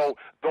 And so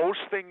those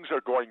things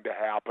are going to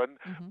happen.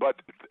 Mm-hmm.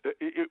 But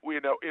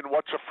in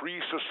what's a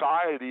free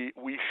society,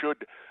 we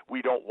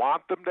don't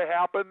want them to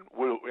happen.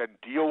 And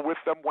deal with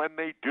them when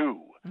they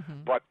do.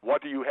 Mm-hmm. But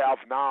what do you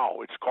have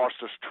now? It's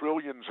cost us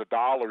trillions of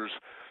dollars.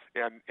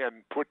 And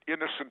put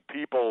innocent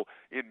people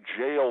in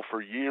jail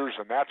for years,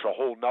 and that's a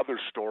whole nother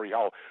story,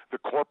 how the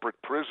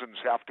corporate prisons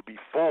have to be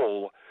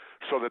full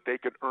so that they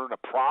can earn a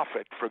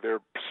profit for their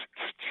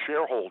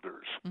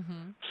shareholders.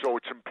 Mm-hmm. So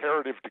it's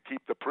imperative to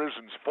keep the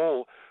prisons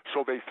full,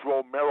 so they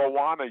throw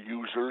marijuana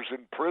users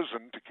in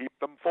prison to keep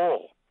them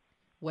full.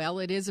 Well,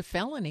 it is a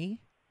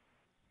felony.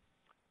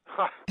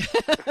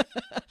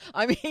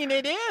 I mean,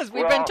 it is.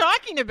 We've been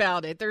talking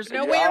about it. There's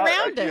no way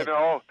around it.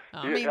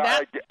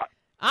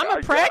 I'm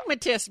a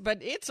pragmatist,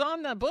 but it's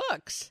on the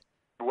books.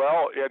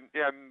 Well, and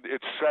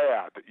it's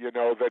sad, that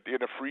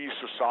in a free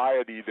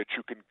society that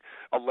you can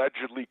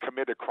allegedly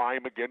commit a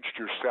crime against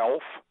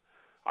yourself.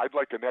 I'd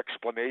like an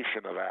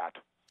explanation of that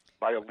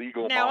by a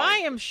legal Now, mind. I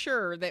am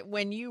sure that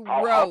when you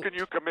wrote... How can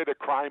you commit a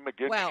crime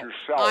against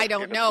yourself? I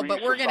don't know,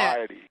 but we're going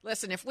to...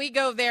 Listen, if we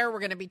go there, we're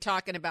going to be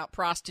talking about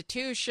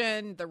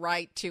prostitution, the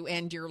right to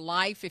end your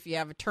life if you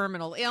have a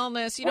terminal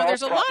illness.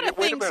 There's a lot of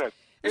things...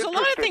 There's a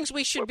lot of things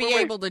we should be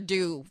able to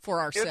do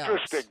for ourselves.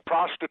 Interesting.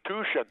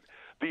 Prostitution.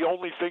 The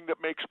only thing that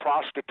makes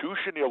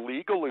prostitution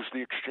illegal is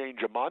the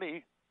exchange of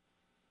money.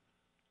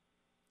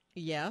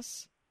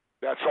 Yes.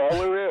 That's all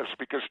there is,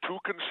 because two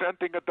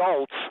consenting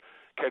adults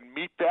can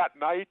meet that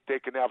night. They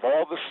can have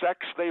all the sex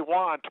they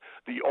want.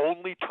 The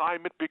only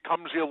time it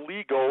becomes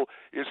illegal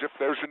is if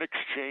there's an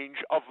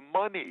exchange of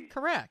money.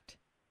 Correct.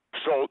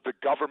 So the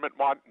government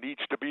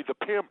needs to be the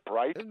pimp,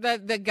 right?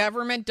 The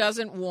government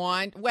doesn't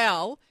want,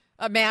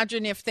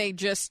 imagine if they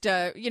just,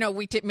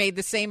 we made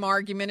the same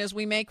argument as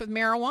we make with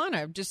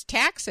marijuana. Just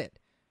tax it.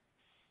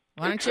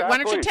 Why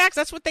don't you tax?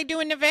 That's what they do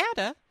in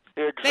Nevada.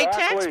 Exactly. They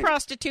tax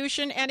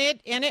prostitution, and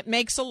it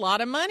makes a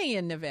lot of money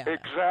in Nevada.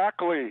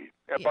 Exactly.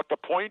 Yeah. But the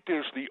point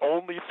is, the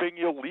only thing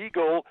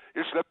illegal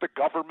is that the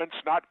government's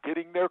not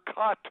getting their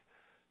cut.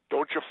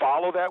 Don't you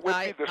follow that with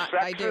me? The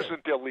sex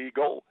isn't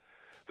illegal.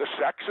 The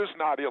sex is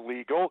not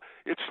illegal.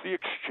 It's the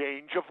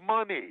exchange of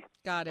money.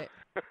 Got it.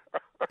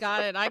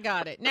 I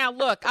got it. Now,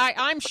 look,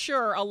 I'm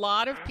sure a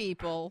lot of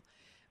people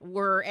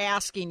were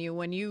asking you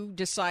when you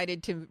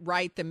decided to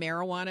write the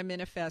marijuana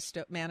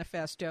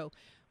manifesto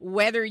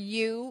whether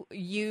you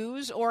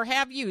use or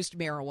have used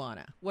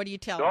marijuana. What do you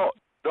tell them?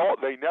 No,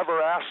 they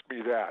never asked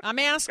me that. I'm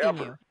asking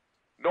you.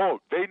 No,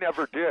 they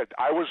never did.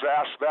 I was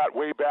asked that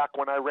way back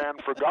when I ran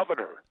for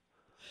governor,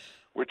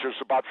 which is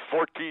about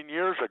 14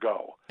 years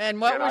ago.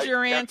 And what was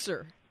your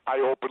answer? I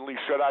openly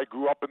said I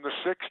grew up in the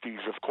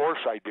 60s. Of course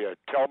I did.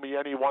 Tell me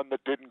anyone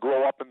that didn't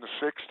grow up in the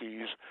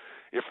 60s.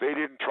 If they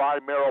didn't try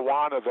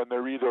marijuana, then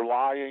they're either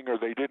lying or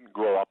they didn't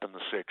grow up in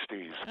the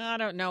 60s. I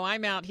don't know.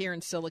 I'm out here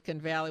in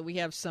Silicon Valley. We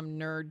have some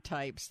nerd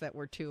types that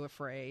were too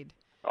afraid.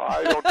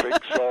 I don't think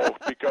so,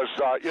 because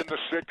in the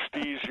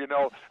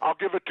 60s, I'll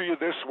give it to you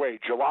this way.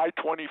 July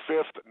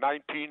 25th,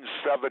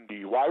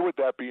 1970. Why would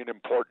that be an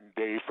important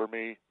day for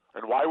me?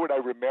 And why would I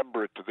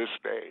remember it to this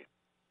day?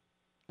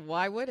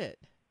 Why would it?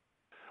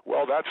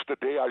 Well, that's the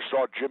day I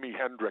saw Jimi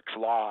Hendrix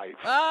live.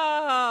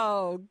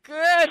 Oh,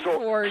 good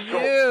for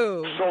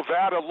you. So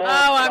that alone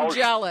I'm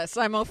jealous.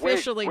 I'm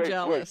officially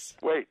jealous.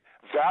 Wait.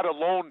 That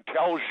alone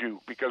tells you,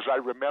 because I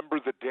remember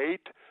the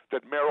date,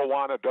 that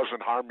marijuana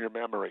doesn't harm your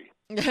memory.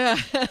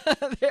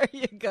 There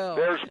you go.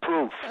 There's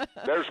proof.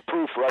 There's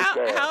proof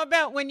there. How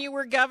about when you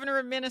were governor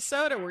of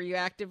Minnesota? Were you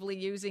actively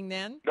using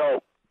then?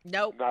 No.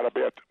 Nope. Not a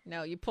bit.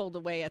 No, you pulled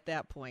away at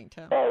that point,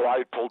 huh? Oh,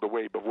 I pulled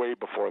away, but way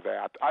before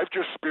that. I've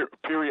just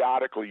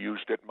periodically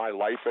used it in my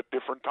life at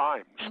different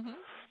times. Mm-hmm.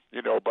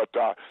 But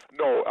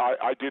no,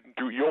 I didn't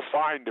do. You'll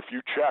find if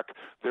you check,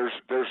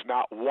 there's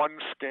not one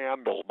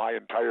scandal my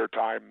entire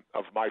time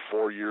of my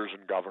 4 years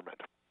in government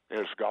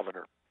as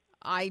governor.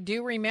 I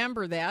do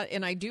remember that,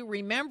 and I do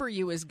remember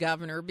you as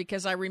governor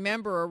because I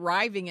remember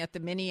arriving at the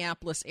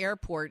Minneapolis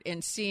airport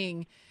and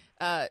seeing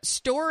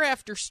store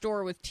after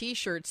store with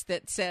T-shirts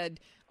that said,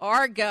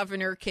 "Our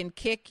governor can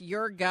kick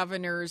your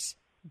governor's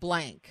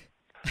blank."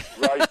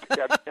 Right,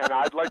 and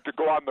I'd like to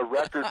go on the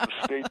record and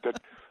state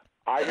that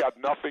I had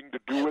nothing to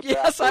do with that.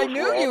 Yes, I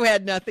knew you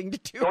had nothing to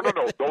do with it.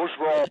 No. Those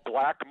were all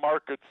black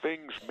market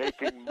things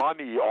making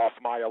money off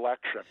my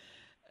election.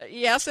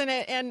 Yes, and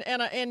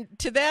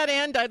to that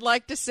end, I'd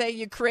like to say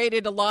you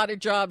created a lot of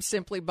jobs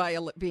simply by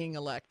being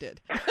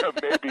elected.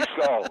 Maybe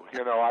so.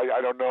 I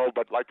don't know,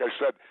 but like I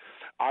said,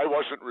 I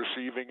wasn't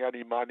receiving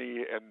any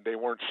money, and they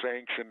weren't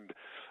sanctioned.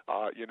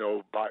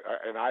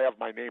 And I have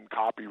my name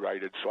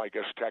copyrighted, so I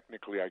guess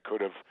technically I could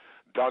have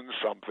done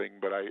something,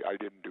 but I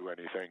didn't do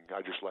anything.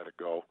 I just let it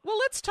go. Well,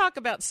 let's talk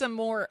about some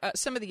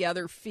of the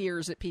other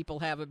fears that people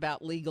have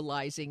about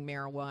legalizing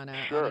marijuana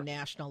on a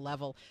national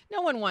level.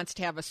 No one wants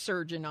to have a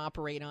surgeon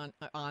operate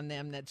on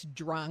them that's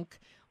drunk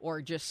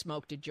or just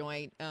smoked a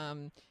joint.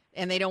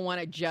 And they don't want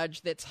a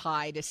judge that's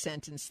high to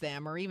sentence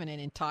them, or even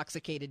an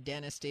intoxicated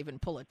dentist to even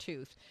pull a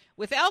tooth.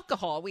 With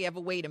alcohol, we have a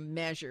way to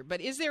measure.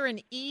 But is there an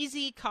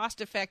easy,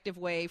 cost-effective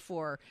way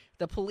for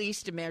the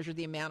police to measure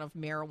the amount of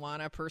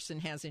marijuana a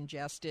person has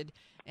ingested?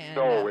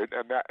 No,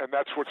 and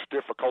that's what's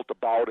difficult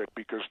about it,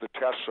 because the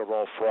tests are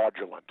all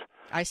fraudulent.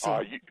 I see.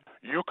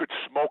 You could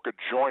smoke a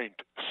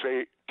joint,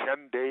 say,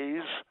 10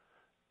 days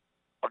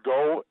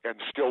ago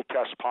and still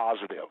test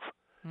positive.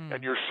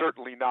 And you're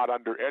certainly not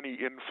under any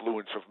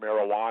influence of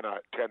marijuana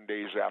 10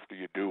 days after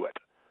you do it.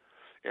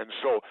 And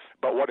so,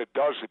 but what it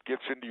does, it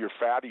gets into your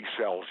fatty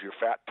cells, your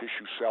fat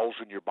tissue cells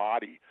in your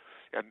body.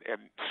 And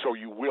so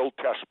you will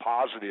test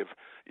positive,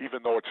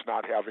 even though it's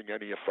not having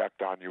any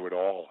effect on you at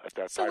all at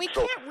that time. So we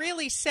can't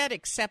really set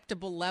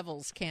acceptable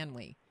levels, can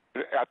we?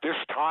 At this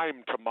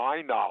time, to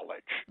my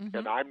knowledge,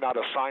 and I'm not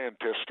a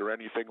scientist or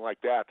anything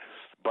like that,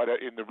 but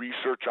in the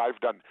research I've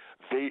done,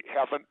 they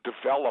haven't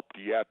developed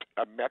yet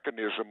a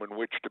mechanism in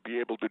which to be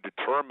able to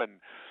determine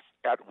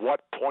at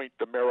what point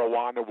the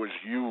marijuana was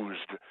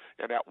used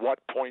and at what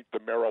point the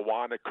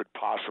marijuana could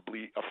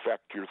possibly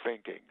affect your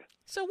thinking.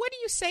 So what do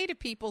you say to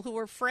people who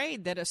are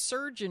afraid that a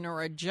surgeon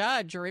or a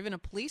judge or even a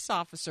police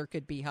officer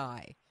could be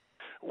high?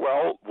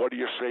 Well, what do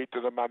you say to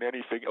them on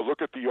anything?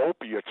 Look at the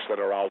opiates that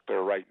are out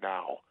there right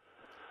now.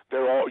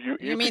 They're all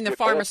you mean the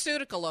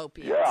pharmaceutical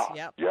opiates?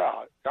 Yeah,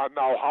 yeah.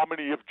 Now, how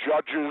many of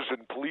judges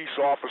and police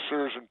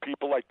officers and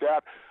people like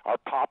that are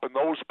popping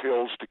those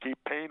pills to keep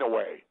pain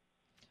away?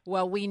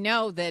 Well, we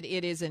know that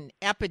it is an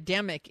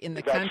epidemic in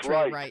the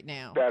country right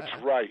now. That's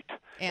right.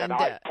 And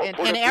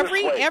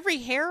every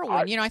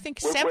heroin, I think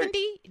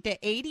 70 to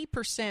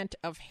 80%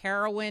 of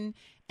heroin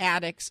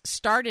addicts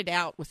started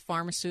out with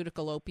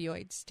pharmaceutical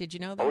opioids. Did you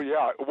know that? Oh,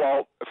 yeah.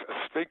 Well,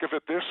 think of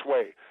it this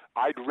way.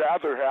 I'd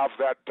rather have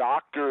that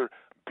doctor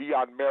be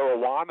on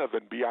marijuana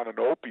than be on an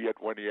opiate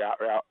when he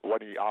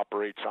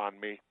operates on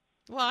me.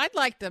 Well, I'd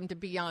like them to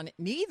be on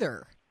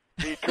neither.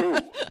 Me too.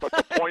 But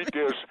the point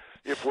is,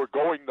 if we're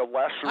going the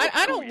lesser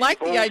I don't like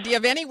the idea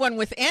of anyone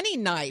with any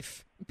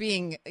knife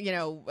being,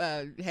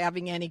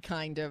 having any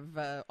kind of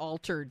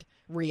altered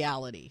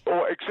reality.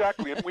 Oh,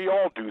 exactly, and we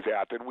all do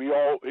that, and we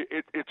all.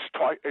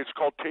 It's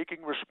called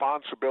taking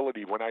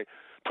responsibility. When I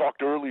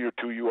talked earlier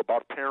to you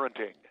about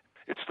parenting,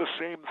 it's the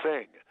same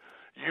thing.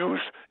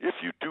 If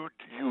you do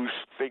use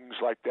things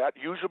like that,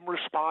 use them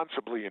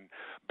responsibly and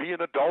be an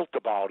adult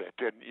about it,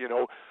 and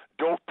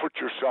don't put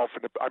yourself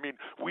in.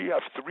 We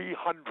have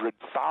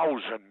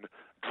 300,000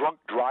 drunk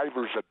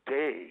drivers a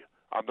day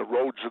on the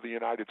roads of the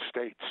United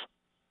States.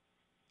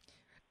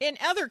 In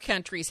other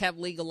countries have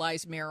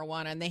legalized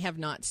marijuana, and they have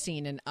not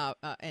seen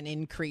an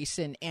increase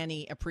in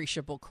any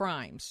appreciable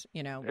crimes.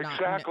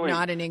 Exactly.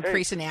 Not an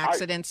increase in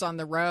accidents on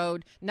the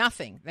road.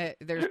 Nothing.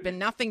 There's been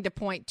nothing to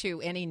point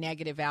to any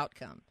negative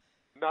outcome.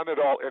 None at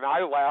all. And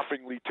I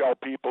laughingly tell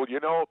people,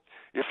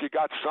 if you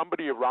got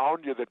somebody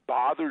around you that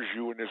bothers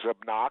you and is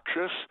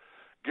obnoxious,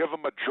 give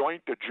them a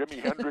joint, a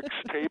Jimi Hendrix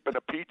tape, and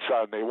a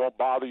pizza, and they won't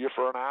bother you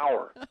for an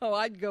hour. Oh,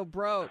 I'd go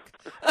broke.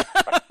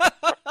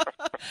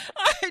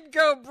 I'd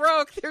go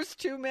broke. There's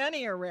too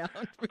many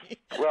around me.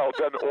 Well,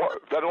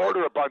 then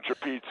order a bunch of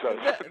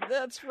pizzas.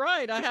 That's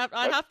right. I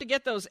have to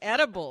get those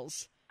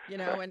edibles,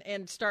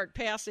 and start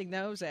passing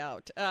those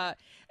out. And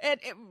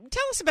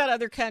tell us about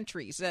other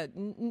countries.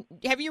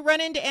 Have you run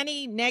into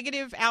any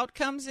negative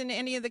outcomes in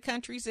any of the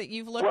countries that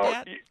you've looked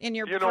at in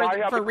your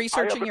for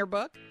researching your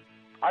book?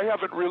 I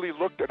haven't really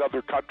looked at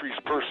other countries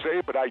per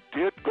se, but I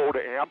did go to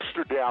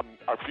Amsterdam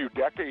a few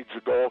decades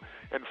ago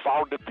and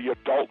found it the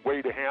adult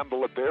way to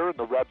handle it there in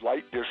the red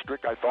light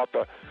district. I thought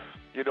the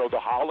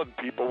Holland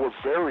people were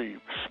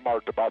very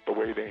smart about the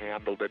way they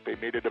handled it. They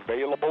made it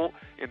available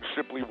in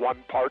simply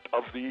one part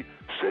of the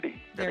city,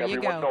 and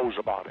everyone knows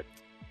about it.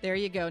 There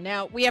you go.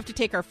 Now, we have to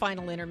take our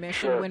final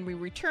intermission. Sure. When we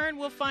return,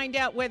 we'll find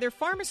out whether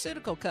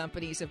pharmaceutical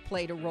companies have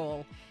played a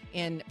role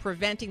in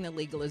preventing the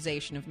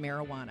legalization of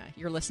marijuana.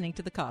 You're listening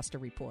to the Costa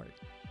Report.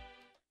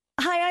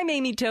 Hi, I'm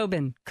Amy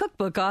Tobin,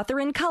 cookbook author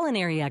and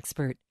culinary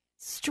expert.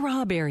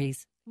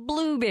 Strawberries,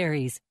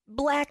 blueberries,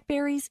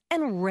 blackberries,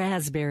 and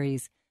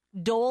raspberries.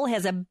 Dole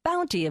has a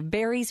bounty of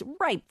berries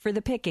ripe for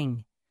the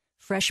picking.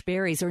 Fresh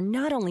berries are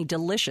not only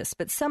delicious,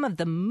 but some of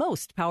the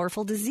most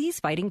powerful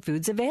disease-fighting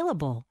foods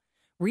available.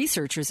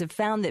 Researchers have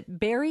found that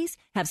berries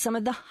have some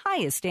of the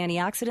highest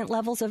antioxidant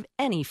levels of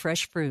any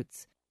fresh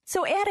fruits.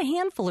 So add a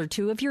handful or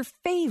two of your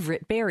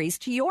favorite berries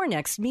to your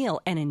next meal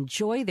and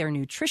enjoy their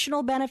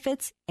nutritional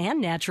benefits and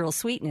natural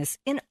sweetness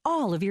in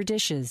all of your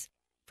dishes,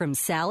 from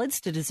salads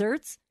to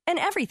desserts and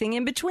everything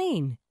in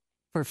between.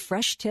 For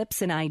fresh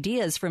tips and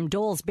ideas from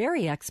Dole's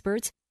berry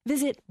experts,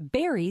 visit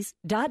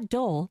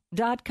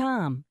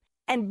berries.dole.com.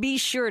 And be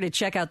sure to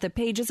check out the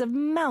pages of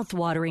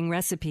mouth-watering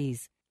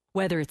recipes.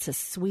 Whether it's a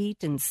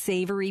sweet and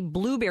savory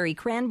blueberry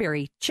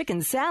cranberry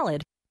chicken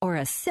salad or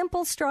a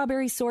simple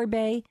strawberry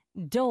sorbet,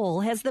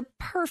 Dole has the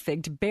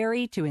perfect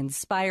berry to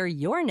inspire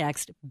your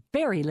next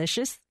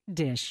berrylicious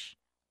dish.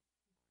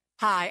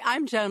 Hi,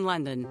 I'm Joan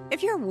London.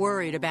 If you're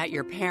worried about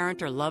your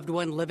parent or loved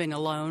one living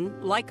alone,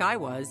 like I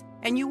was,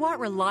 and you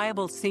want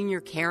reliable senior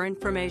care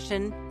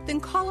information, then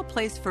call A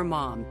Place for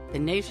Mom, the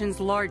nation's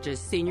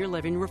largest senior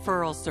living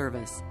referral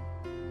service.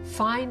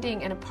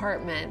 Finding an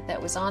apartment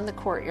that was on the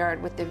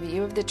courtyard with the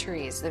view of the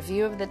trees, the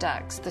view of the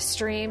ducks, the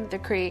stream, the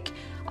creek,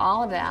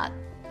 all of that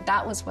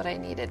was what I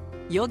needed.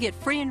 You'll get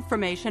free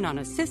information on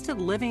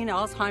assisted living,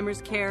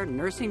 Alzheimer's care,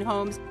 nursing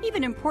homes,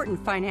 even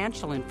important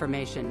financial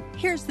information.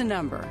 Here's the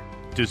number.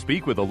 To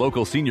speak with a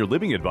local senior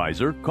living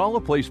advisor, call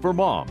A Place for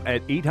Mom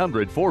at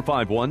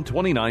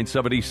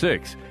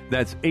 800-451-2976.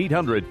 That's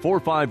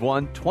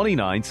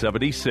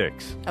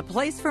 800-451-2976. A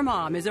Place for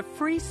Mom is a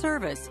free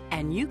service,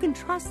 and you can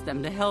trust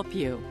them to help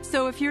you.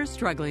 So if you're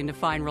struggling to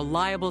find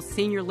reliable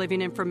senior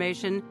living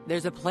information,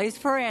 there's a place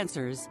for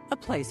answers, A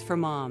Place for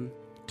Mom.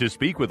 To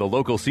speak with a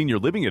local senior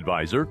living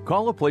advisor,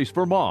 call A Place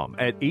for Mom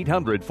at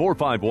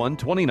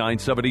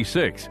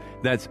 800-451-2976.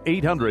 That's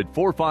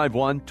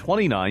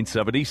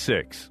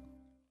 800-451-2976.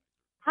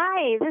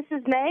 Hi, this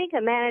is Meg,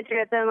 a manager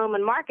at the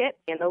Loman Market,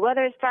 and the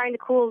weather is starting to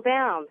cool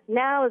down.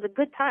 Now is a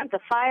good time to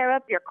fire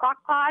up your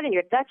crock pot and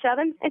your Dutch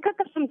oven and cook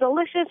up some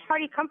delicious,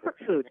 hearty comfort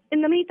food.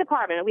 In the meat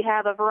department, we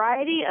have a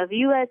variety of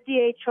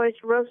USDA choice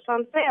roasts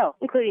on sale,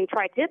 including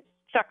tri-tips,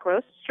 chuck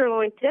roast,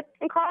 sirloin tip,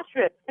 and cross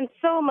rib, and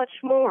so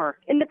much more.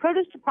 In the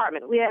produce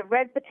department, we have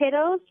red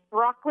potatoes,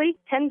 broccoli,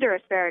 tender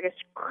asparagus,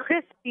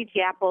 crisp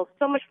BT apples,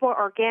 so much more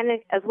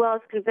organic as well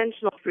as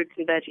conventional fruits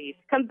and veggies.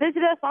 Come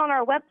visit us on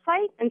our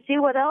website and see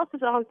what else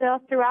is on sale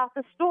throughout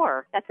the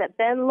store. That's at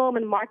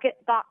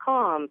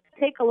benlomanmarket.com.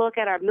 Take a look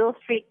at our Mill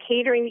Street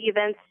Catering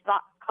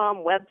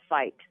Events.com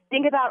website.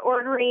 Think about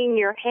ordering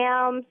your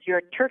hams,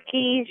 your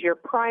turkeys, your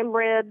prime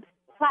ribs,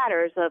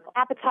 platters of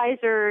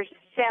appetizers,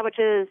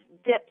 sandwiches,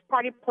 dips,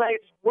 party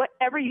plates,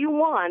 whatever you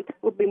want,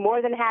 we'll be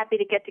more than happy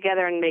to get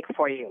together and make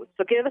for you.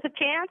 So give us a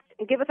chance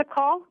and give us a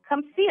call.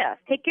 Come see us.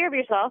 Take care of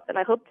yourself, and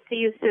I hope to see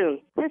you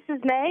soon. This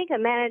is Meg, a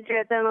manager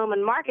at the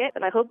Loman Market,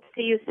 and I hope to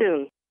see you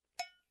soon.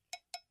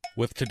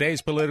 With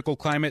today's political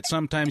climate,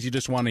 sometimes you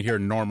just want to hear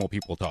normal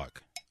people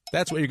talk.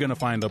 That's what you're going to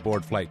find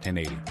aboard Flight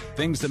 1080.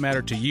 Things that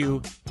matter to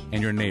you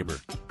and your neighbor.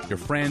 your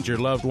friends, your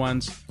loved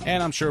ones,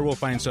 and I'm sure we'll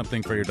find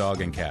something for your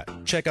dog and cat.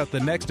 Check out the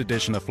next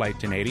edition of Flight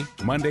 1080,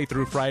 Monday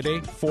through Friday,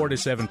 4 to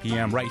 7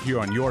 p.m. right here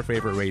on your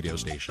favorite radio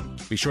station.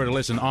 Be sure to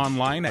listen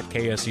online at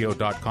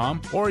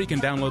ksco.com, or you can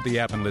download the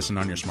app and listen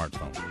on your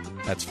smartphone.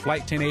 That's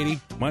Flight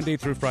 1080, Monday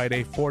through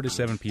Friday, 4 to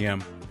 7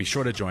 p.m. Be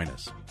sure to join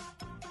us.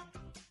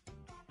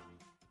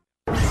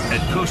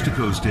 At Coast to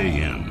Coast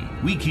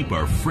AM, we keep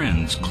our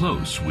friends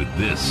close with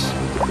this.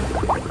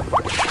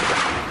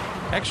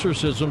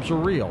 Exorcisms are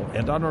real,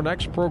 and on our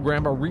next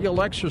program, a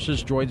real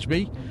exorcist joins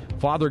me.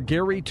 Father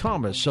Gary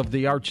Thomas of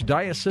the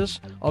Archdiocese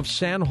of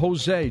San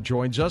Jose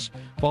joins us,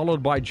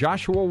 followed by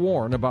Joshua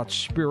Warren about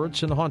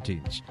spirits and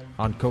hauntings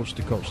on Coast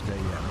to Coast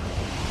AM.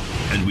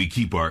 And we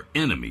keep our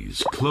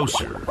enemies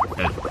closer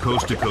at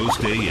Coast to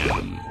Coast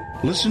AM.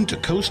 Listen to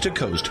Coast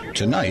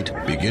tonight,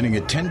 beginning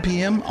at 10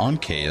 p.m. on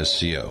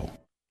KSCO.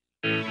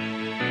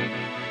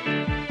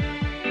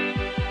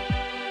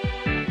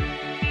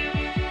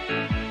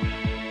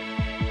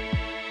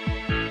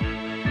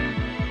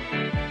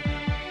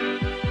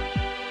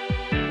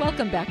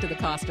 Welcome back to the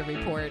Costa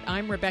Report.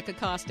 I'm Rebecca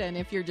Costa, and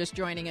if you're just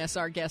joining us,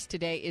 our guest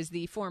today is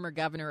the former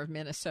governor of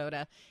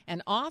Minnesota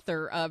and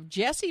author of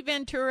Jesse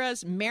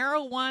Ventura's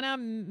Marijuana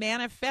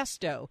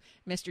Manifesto,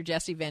 Mr.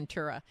 Jesse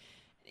Ventura.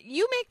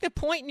 You make the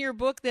point in your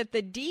book that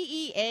the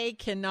DEA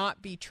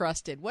cannot be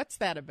trusted. What's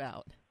that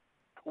about?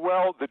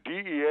 Well, the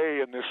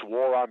DEA in this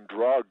war on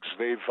drugs,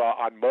 they've,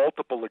 on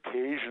multiple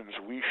occasions,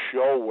 we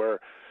show where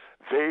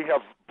they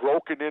have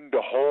broken into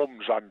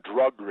homes on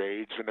drug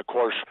raids, and of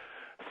course,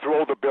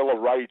 throw the Bill of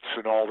Rights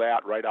and all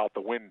that right out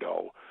the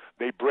window.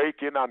 They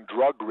break in on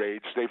drug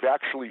raids. They've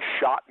actually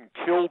shot and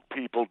killed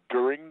people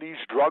during these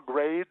drug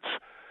raids,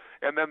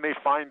 and then they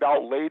find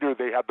out later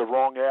they had the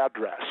wrong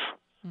address.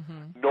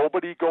 Mm-hmm.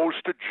 Nobody goes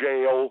to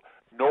jail.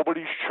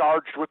 Nobody's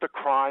charged with a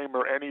crime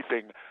or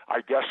anything.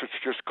 I guess it's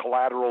just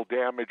collateral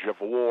damage of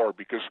war,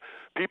 because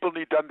people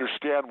need to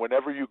understand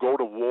whenever you go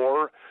to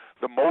war,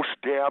 the most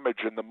damage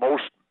and the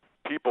most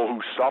people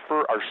who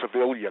suffer are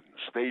civilians.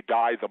 They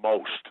die the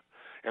most.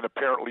 And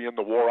apparently in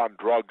the war on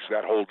drugs,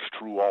 that holds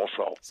true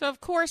also. So, of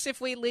course, if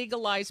we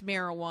legalize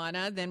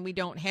marijuana, then we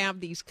don't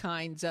have these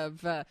kinds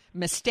of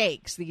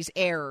mistakes, these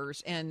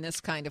errors, and this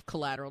kind of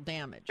collateral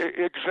damage.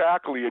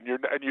 Exactly, and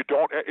you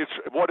don't. It's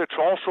what it's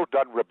also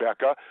done,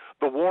 Rebecca.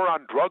 The war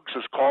on drugs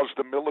has caused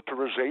the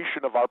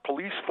militarization of our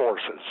police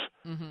forces.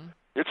 Mm-hmm.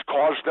 It's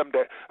caused them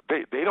to,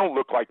 they don't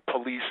look like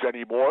police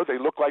anymore. They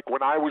look like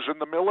when I was in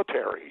the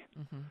military,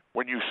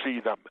 when you see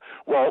them.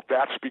 Well,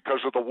 that's because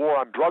of the war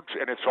on drugs,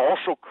 and it's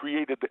also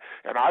created,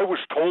 and I was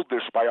told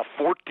this by a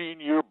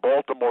 14-year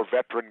Baltimore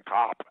veteran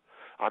cop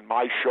on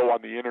my show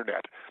on the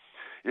Internet.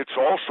 It's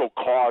also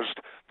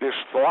caused this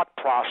thought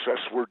process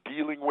we're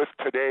dealing with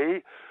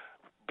today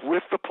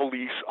with the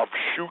police of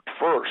shoot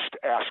first,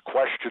 ask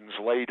questions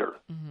later.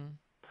 Mm-hmm.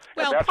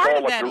 Well, part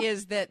of that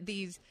is that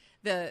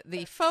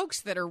the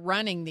folks that are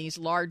running these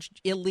large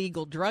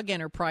illegal drug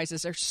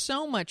enterprises are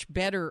so much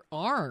better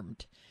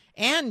armed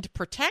and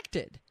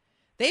protected.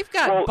 They've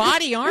got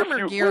body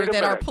armor gear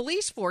that our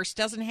police force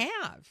doesn't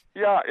have.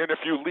 Yeah, and if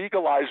you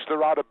legalize,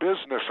 they're out of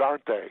business,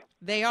 aren't they?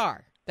 They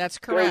are. That's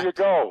correct. There you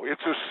go.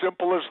 It's as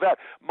simple as that.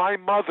 My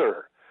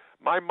mother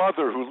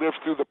who lived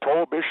through the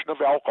prohibition of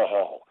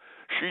alcohol,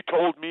 she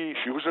told me,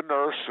 she was a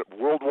nurse,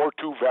 World War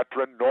II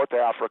veteran, North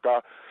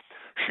Africa.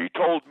 She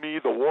told me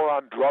the war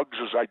on drugs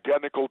is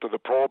identical to the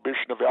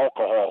prohibition of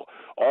alcohol.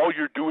 All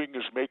you're doing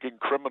is making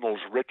criminals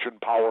rich and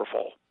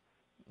powerful.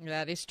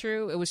 That is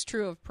true. It was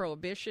true of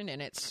prohibition,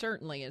 and it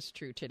certainly is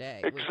true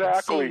today.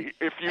 Exactly.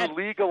 If you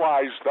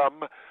legalize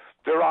them,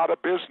 they're out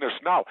of business.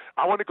 Now,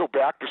 I want to go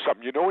back to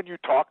something. You know when you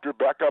talked,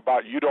 Rebecca,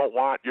 about you don't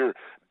want your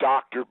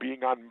doctor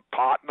being on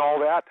pot and all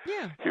that?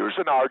 Yeah. Here's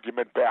an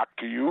argument back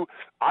to you.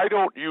 I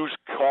don't use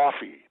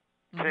coffee.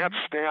 Can't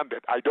stand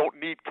it. I don't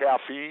need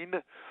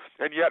caffeine.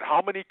 And yet,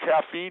 how many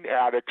caffeine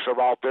addicts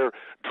are out there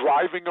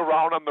driving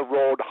around on the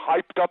road,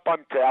 hyped up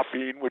on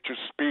caffeine, which is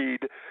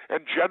speed,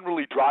 and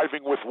generally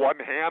driving with one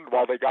hand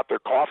while they got their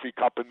coffee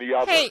cup in the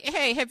other?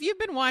 Hey, have you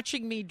been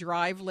watching me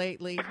drive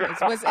lately?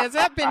 Has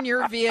that been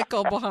your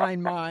vehicle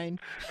behind mine?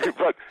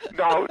 But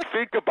now,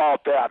 think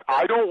about that.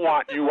 I don't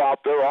want you out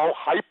there all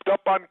hyped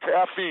up on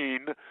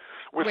caffeine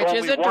with which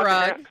is a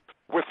drug.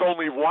 With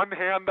only one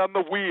hand on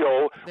the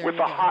wheel, with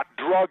a hot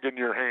drug in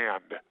your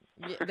hand.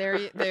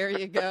 There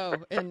you go.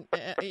 And,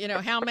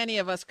 how many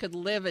of us could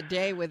live a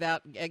day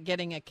without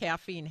getting a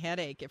caffeine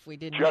headache if we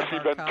didn't have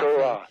our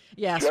Ventura. Coffee?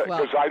 Yes,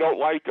 because I don't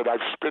like it.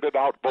 I've spit it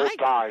out both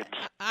times.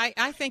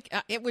 I think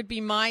it would be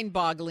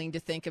mind-boggling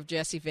to think of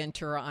Jesse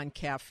Ventura on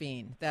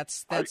caffeine.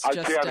 That's just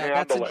can't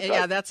handle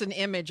it. That's an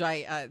image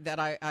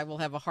that I will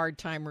have a hard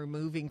time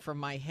removing from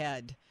my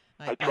head.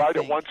 I tried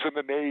it once in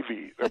the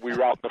Navy, and we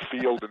were out in the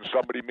field, and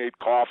somebody made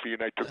coffee,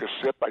 and I took a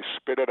sip. I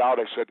spit it out.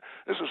 I said,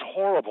 "This is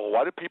horrible.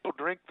 Why do people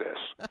drink this?"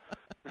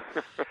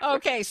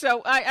 Okay,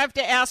 so I have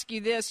to ask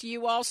you this.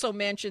 You also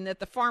mentioned that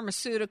the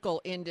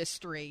pharmaceutical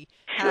industry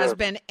has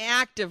been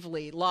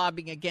actively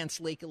lobbying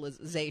against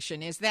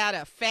legalization. Is that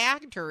a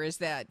fact, or is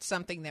that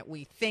something that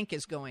we think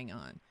is going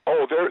on?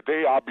 Oh,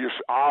 they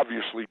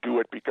obviously do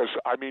it because,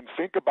 I mean,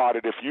 think about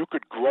it. If you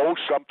could grow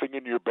something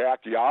in your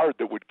backyard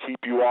that would keep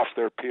you off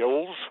their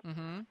pills,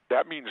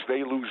 that means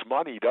they lose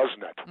money,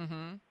 doesn't it?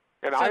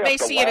 And so they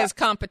see it as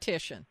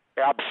competition.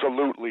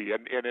 Absolutely,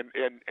 and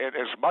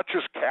as much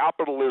as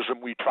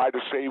capitalism, we try to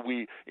say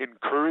we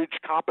encourage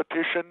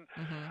competition.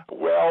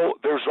 Well,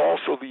 there's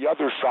also the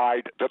other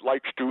side that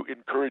likes to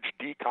encourage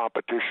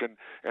decompetition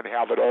and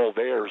have it all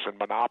theirs and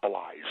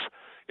monopolize.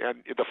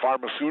 And the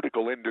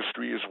pharmaceutical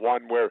industry is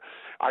one where,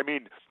 I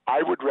mean,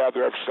 I would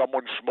rather have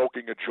someone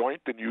smoking a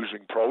joint than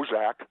using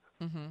Prozac.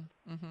 And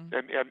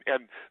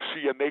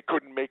see, and they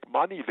couldn't make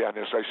money then.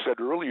 As I said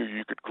earlier,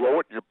 you could grow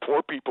it and your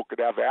poor people could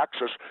have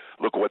access.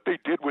 Look what they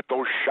did with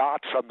those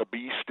shots on the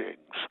bee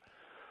stings.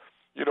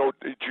 You know,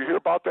 did you hear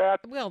about that?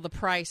 Well, the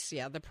price,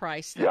 the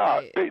price.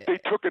 Yeah, they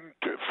took it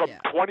from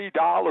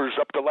 $20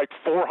 up to like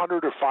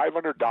 $400 or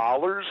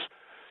 $500.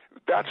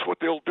 That's what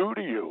they'll do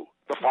to you,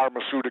 the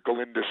pharmaceutical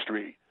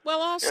industry.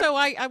 Well, also,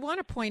 I want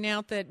to point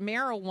out that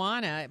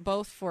marijuana,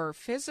 both for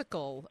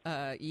physical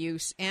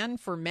use and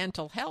for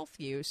mental health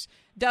use,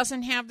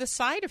 doesn't have the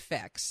side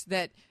effects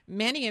that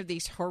many of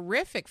these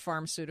horrific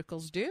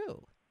pharmaceuticals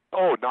do.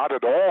 Oh, not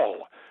at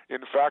all.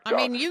 In fact, I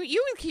mean,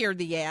 you hear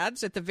the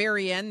ads at the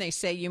very end. They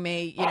say you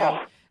may,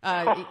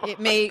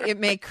 it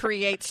may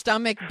create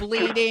stomach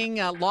bleeding,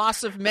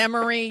 loss of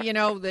memory. You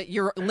know, that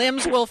your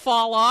limbs will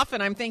fall off.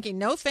 And I'm thinking,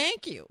 no,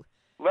 thank you.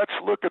 Let's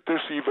look at this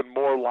even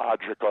more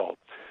logical.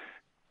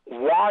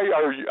 Why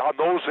are you, on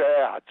those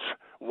ads,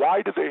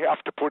 why do they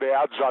have to put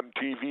ads on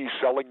TV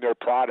selling their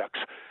products?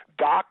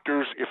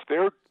 Doctors, if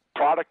their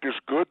product is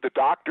good, the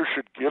doctor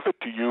should give it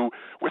to you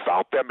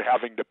without them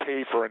having to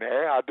pay for an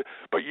ad.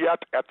 But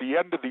yet, at the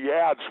end of the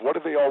ads, what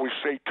do they always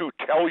say too?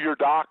 Tell your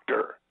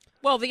doctor.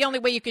 Well, the only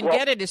way you can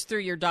get it is through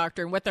your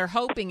doctor, and what they're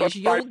hoping is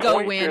you'll go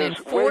in and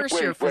force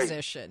your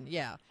physician.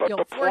 Yeah,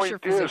 you'll force your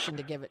physician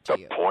to give it to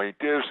you. The point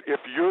is, if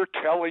you're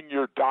telling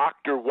your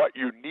doctor what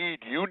you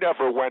need, you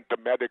never went to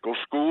medical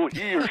school,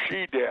 he or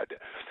she did.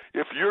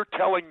 If you're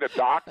telling the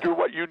doctor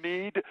what you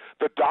need,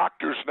 the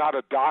doctor's not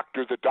a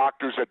doctor, the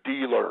doctor's a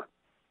dealer.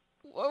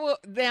 Well,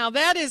 now,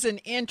 that is an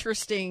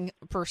interesting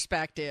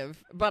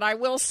perspective, but I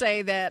will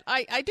say that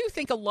I do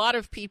think a lot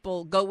of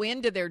people go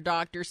into their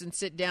doctors and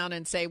sit down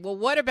and say, well,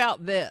 what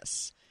about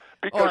this?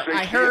 Because or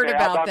I heard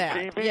about that.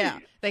 TV. Yeah,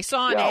 they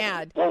saw an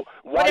ad. Well,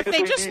 but if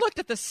they just looked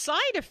at the side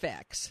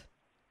effects.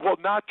 Well,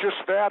 not just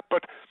that,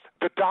 but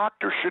the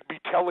doctor should be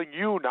telling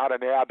you, not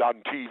an ad on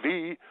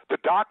TV. The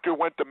doctor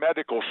went to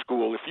medical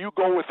school. If you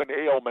go with an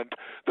ailment,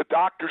 the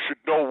doctor should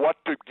know what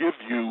to give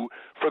you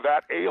for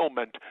that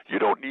ailment. You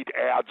don't need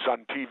ads on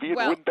TV.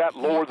 Well, wouldn't that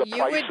lower the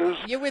prices?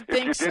 You would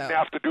think if you didn't so.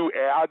 have to do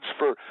ads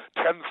for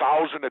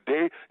 $10,000 a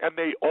day, and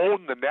they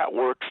own the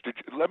networks.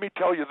 Let me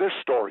tell you this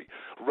story.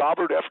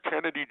 Robert F.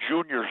 Kennedy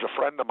Jr. is a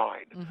friend of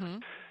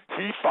mine.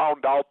 He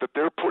found out that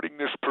they're putting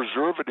this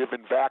preservative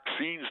in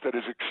vaccines that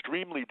is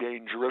extremely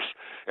dangerous,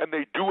 and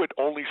they do it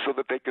only so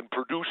that they can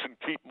produce and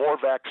keep more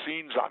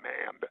vaccines on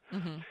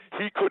hand.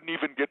 He couldn't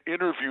even get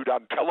interviewed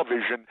on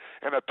television,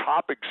 and a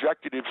top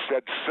executive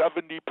said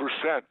 70%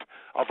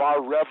 of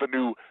our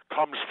revenue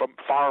comes from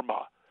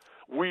pharma.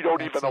 We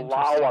don't even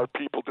allow our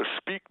people to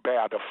speak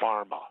bad of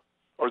pharma,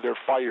 or they're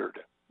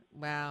fired.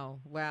 Wow,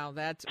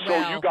 that's...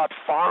 So you got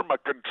pharma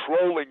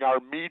controlling our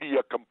media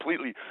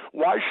completely.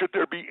 Why should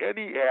there be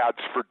any ads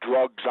for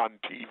drugs on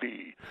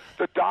TV?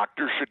 The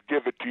doctor should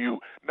give it to you,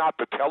 not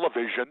the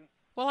television.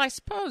 Well, I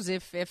suppose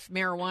if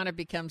marijuana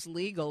becomes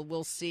legal,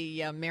 we'll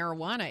see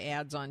marijuana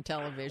ads on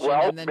television,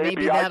 and then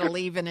maybe that'll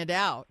even it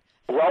out.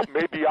 Well,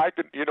 maybe I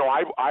could,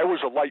 I was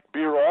a light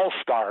beer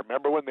all-star.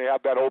 Remember when they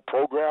had that old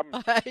program?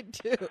 I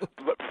do.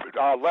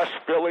 Less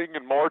filling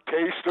and more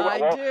taste.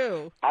 I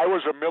do. I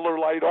was a Miller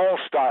Lite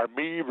all-star.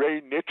 Me,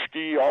 Ray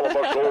Nitschke, all of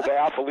us old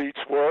athletes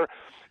were.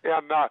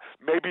 And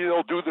maybe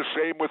they'll do the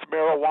same with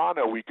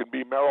marijuana. We can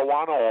be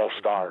marijuana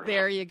all-stars.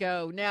 There you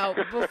go. Now,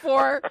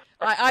 before,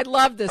 I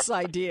love this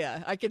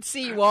idea. I could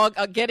see you all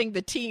getting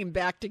the team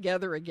back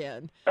together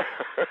again.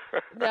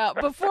 Now,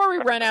 before we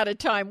run out of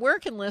time, where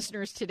can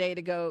listeners today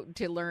to go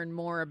to learn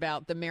more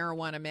about the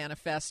Marijuana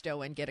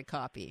Manifesto and get a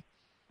copy?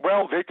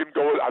 Well, they can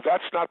go.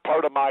 That's not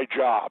part of my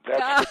job.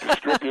 That's the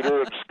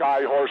distributor and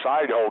Skyhorse.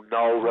 I don't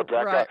know,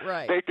 Rebecca.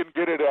 Right. They can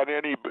get it at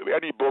any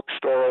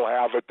bookstore will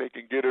have it. They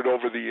can get it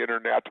over the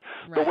internet.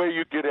 The way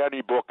you get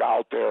any book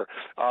out there.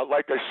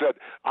 Like I said,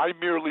 I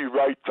merely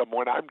write them.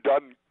 When I'm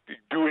done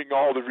doing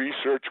all the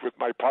research with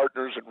my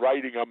partners and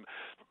writing them,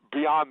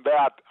 beyond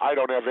that, I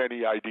don't have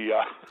any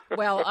idea.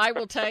 Well, I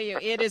will tell you,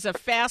 it is a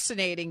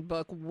fascinating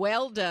book,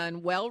 well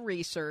done, well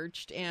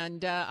researched,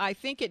 and I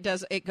think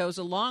it goes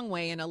a long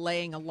way in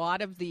allaying a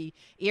lot of the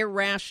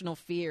irrational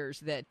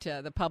fears that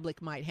the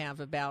public might have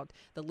about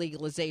the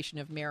legalization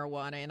of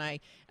marijuana. And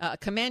I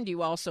commend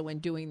you also in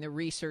doing the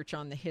research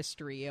on the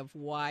history of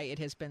why it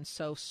has been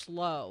so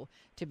slow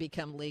to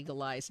become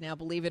legalized. Now,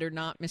 believe it or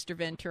not, Mr.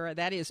 Ventura,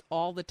 that is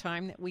all the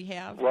time that we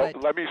have. Well,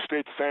 but... let me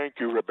state thank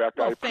you, Rebecca.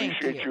 Well, I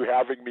appreciate you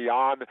having me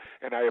on,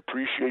 and I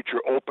appreciate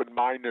your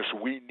open-mindedness.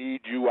 We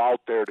need you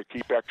out there to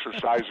keep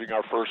exercising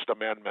our First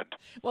Amendment.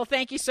 Well,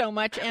 thank you so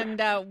much.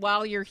 And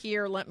while you're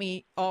here, let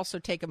me also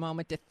take a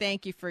moment to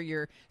thank you for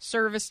your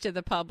service to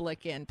the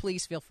public, and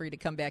please feel free to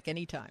come back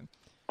anytime.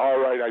 All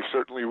right, I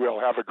certainly will.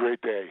 Have a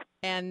great day.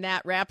 And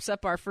that wraps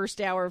up our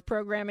first hour of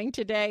programming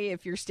today.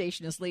 If your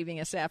station is leaving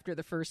us after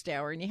the first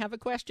hour and you have a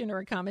question or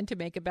a comment to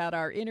make about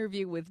our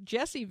interview with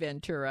Jesse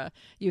Ventura,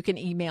 you can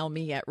email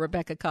me at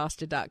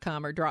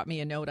RebeccaCosta.com or drop me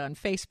a note on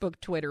Facebook,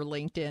 Twitter,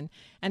 LinkedIn.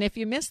 And if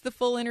you missed the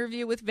full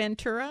interview with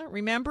Ventura,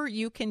 remember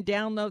you can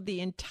download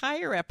the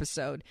entire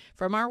episode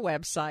from our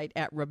website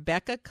at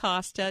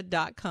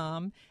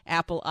RebeccaCosta.com,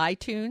 Apple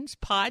iTunes,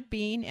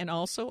 Podbean, and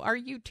also our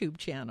YouTube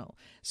channel.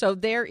 So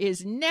there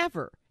is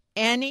never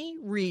any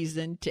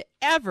reason to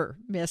ever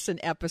miss an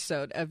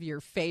episode of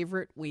your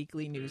favorite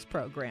weekly news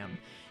program.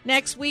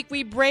 Next week,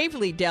 we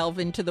bravely delve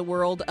into the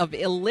world of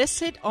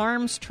illicit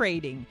arms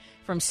trading,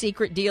 from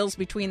secret deals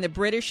between the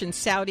British and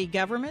Saudi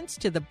governments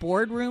to the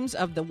boardrooms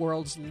of the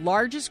world's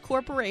largest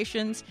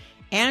corporations.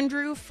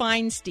 Andrew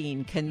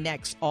Feinstein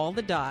connects all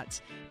the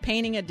dots,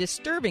 painting a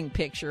disturbing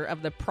picture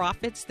of the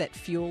profits that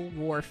fuel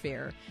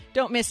warfare.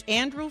 Don't miss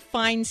Andrew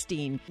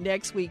Feinstein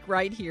next week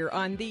right here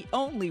on the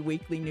only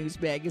weekly news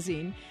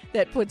magazine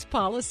that puts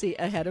policy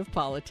ahead of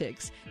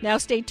politics. Now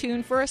stay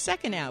tuned for a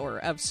second hour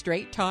of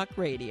Straight Talk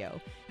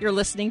Radio. You're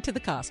listening to the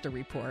Costa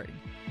Report.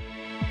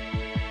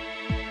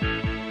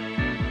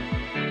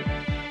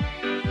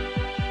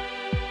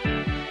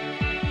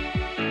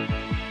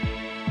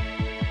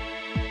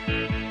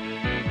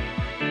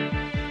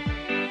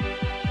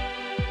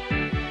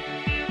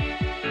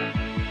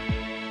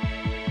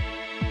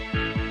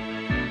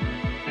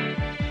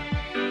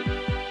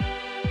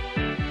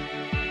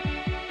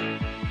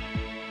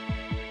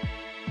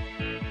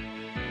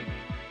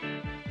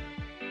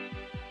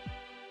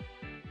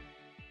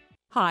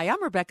 Hi,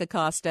 I'm Rebecca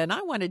Costa, and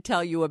I want to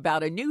tell you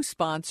about a new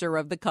sponsor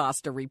of the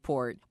Costa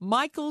Report,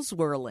 Michael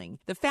Zwirling,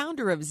 the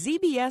founder of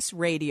ZBS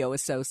Radio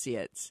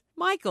Associates.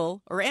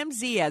 Michael, or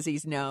MZ as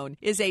he's known,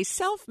 is a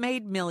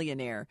self-made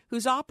millionaire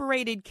who's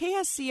operated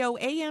KSCO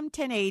AM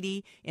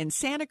 1080 in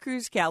Santa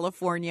Cruz,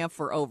 California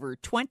for over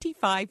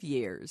 25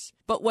 years.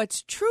 But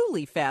what's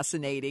truly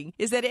fascinating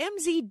is that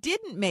MZ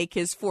didn't make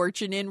his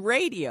fortune in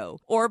radio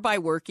or by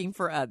working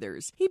for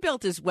others. He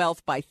built his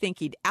wealth by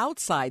thinking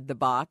outside the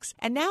box,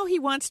 and now he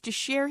wants to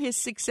share his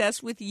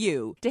success with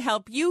you to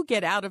help you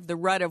get out of the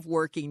rut of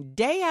working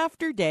day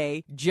after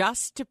day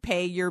just to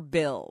pay your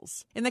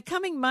bills. In the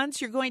coming months,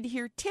 you're going to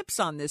hear tips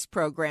on this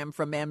program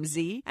from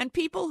MZ and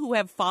people who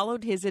have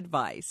followed his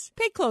advice.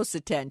 Pay close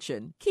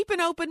attention, keep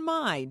an open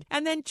mind,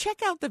 and then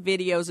check out the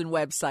videos and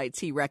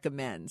websites he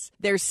recommends.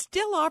 There's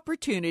still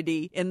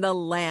opportunity in the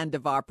land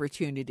of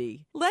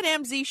opportunity. Let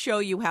MZ show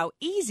you how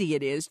easy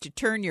it is to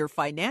turn your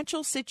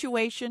financial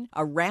situation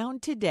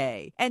around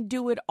today and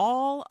do it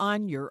all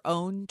on your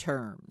own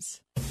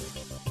terms.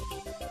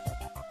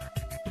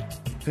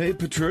 Hey,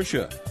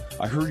 Patricia.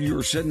 I heard you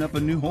were setting up a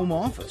new home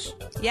office.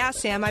 Yeah,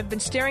 Sam, I've been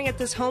staring at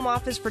this Home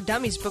Office for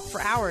Dummies book for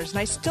hours, and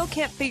I still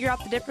can't figure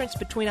out the difference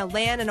between a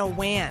LAN and a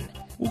WAN.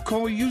 We'll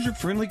call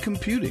User-Friendly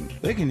Computing.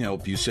 They can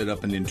help you set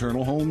up an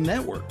internal home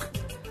network.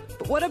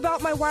 But what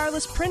about my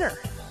wireless printer?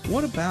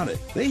 What about it?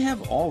 They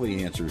have all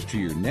the answers to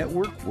your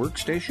network,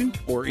 workstation,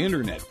 or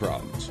internet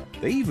problems.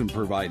 They even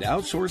provide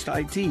outsourced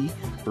IT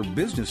for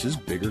businesses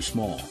big or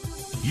small.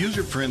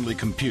 User-Friendly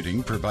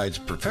Computing provides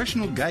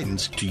professional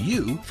guidance to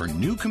you for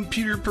new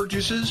computer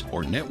purchases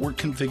or network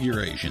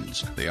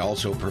configurations. They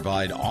also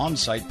provide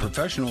on-site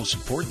professional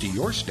support to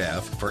your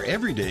staff for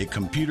everyday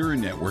computer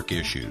and network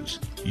issues.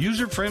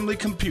 User-Friendly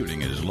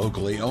Computing is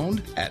locally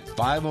owned at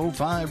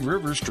 505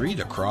 River Street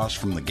across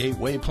from the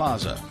Gateway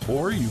Plaza.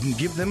 Or you can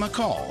give them a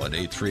call at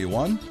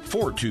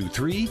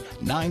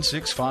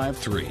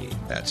 831-423-9653.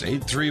 That's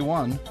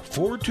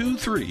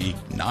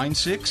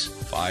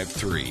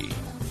 831-423-9653.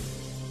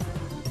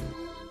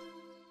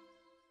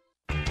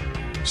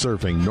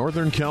 Serving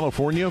Northern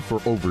California for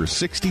over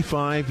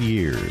 65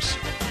 years.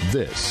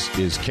 This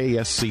is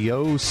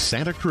KSCO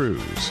Santa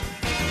Cruz.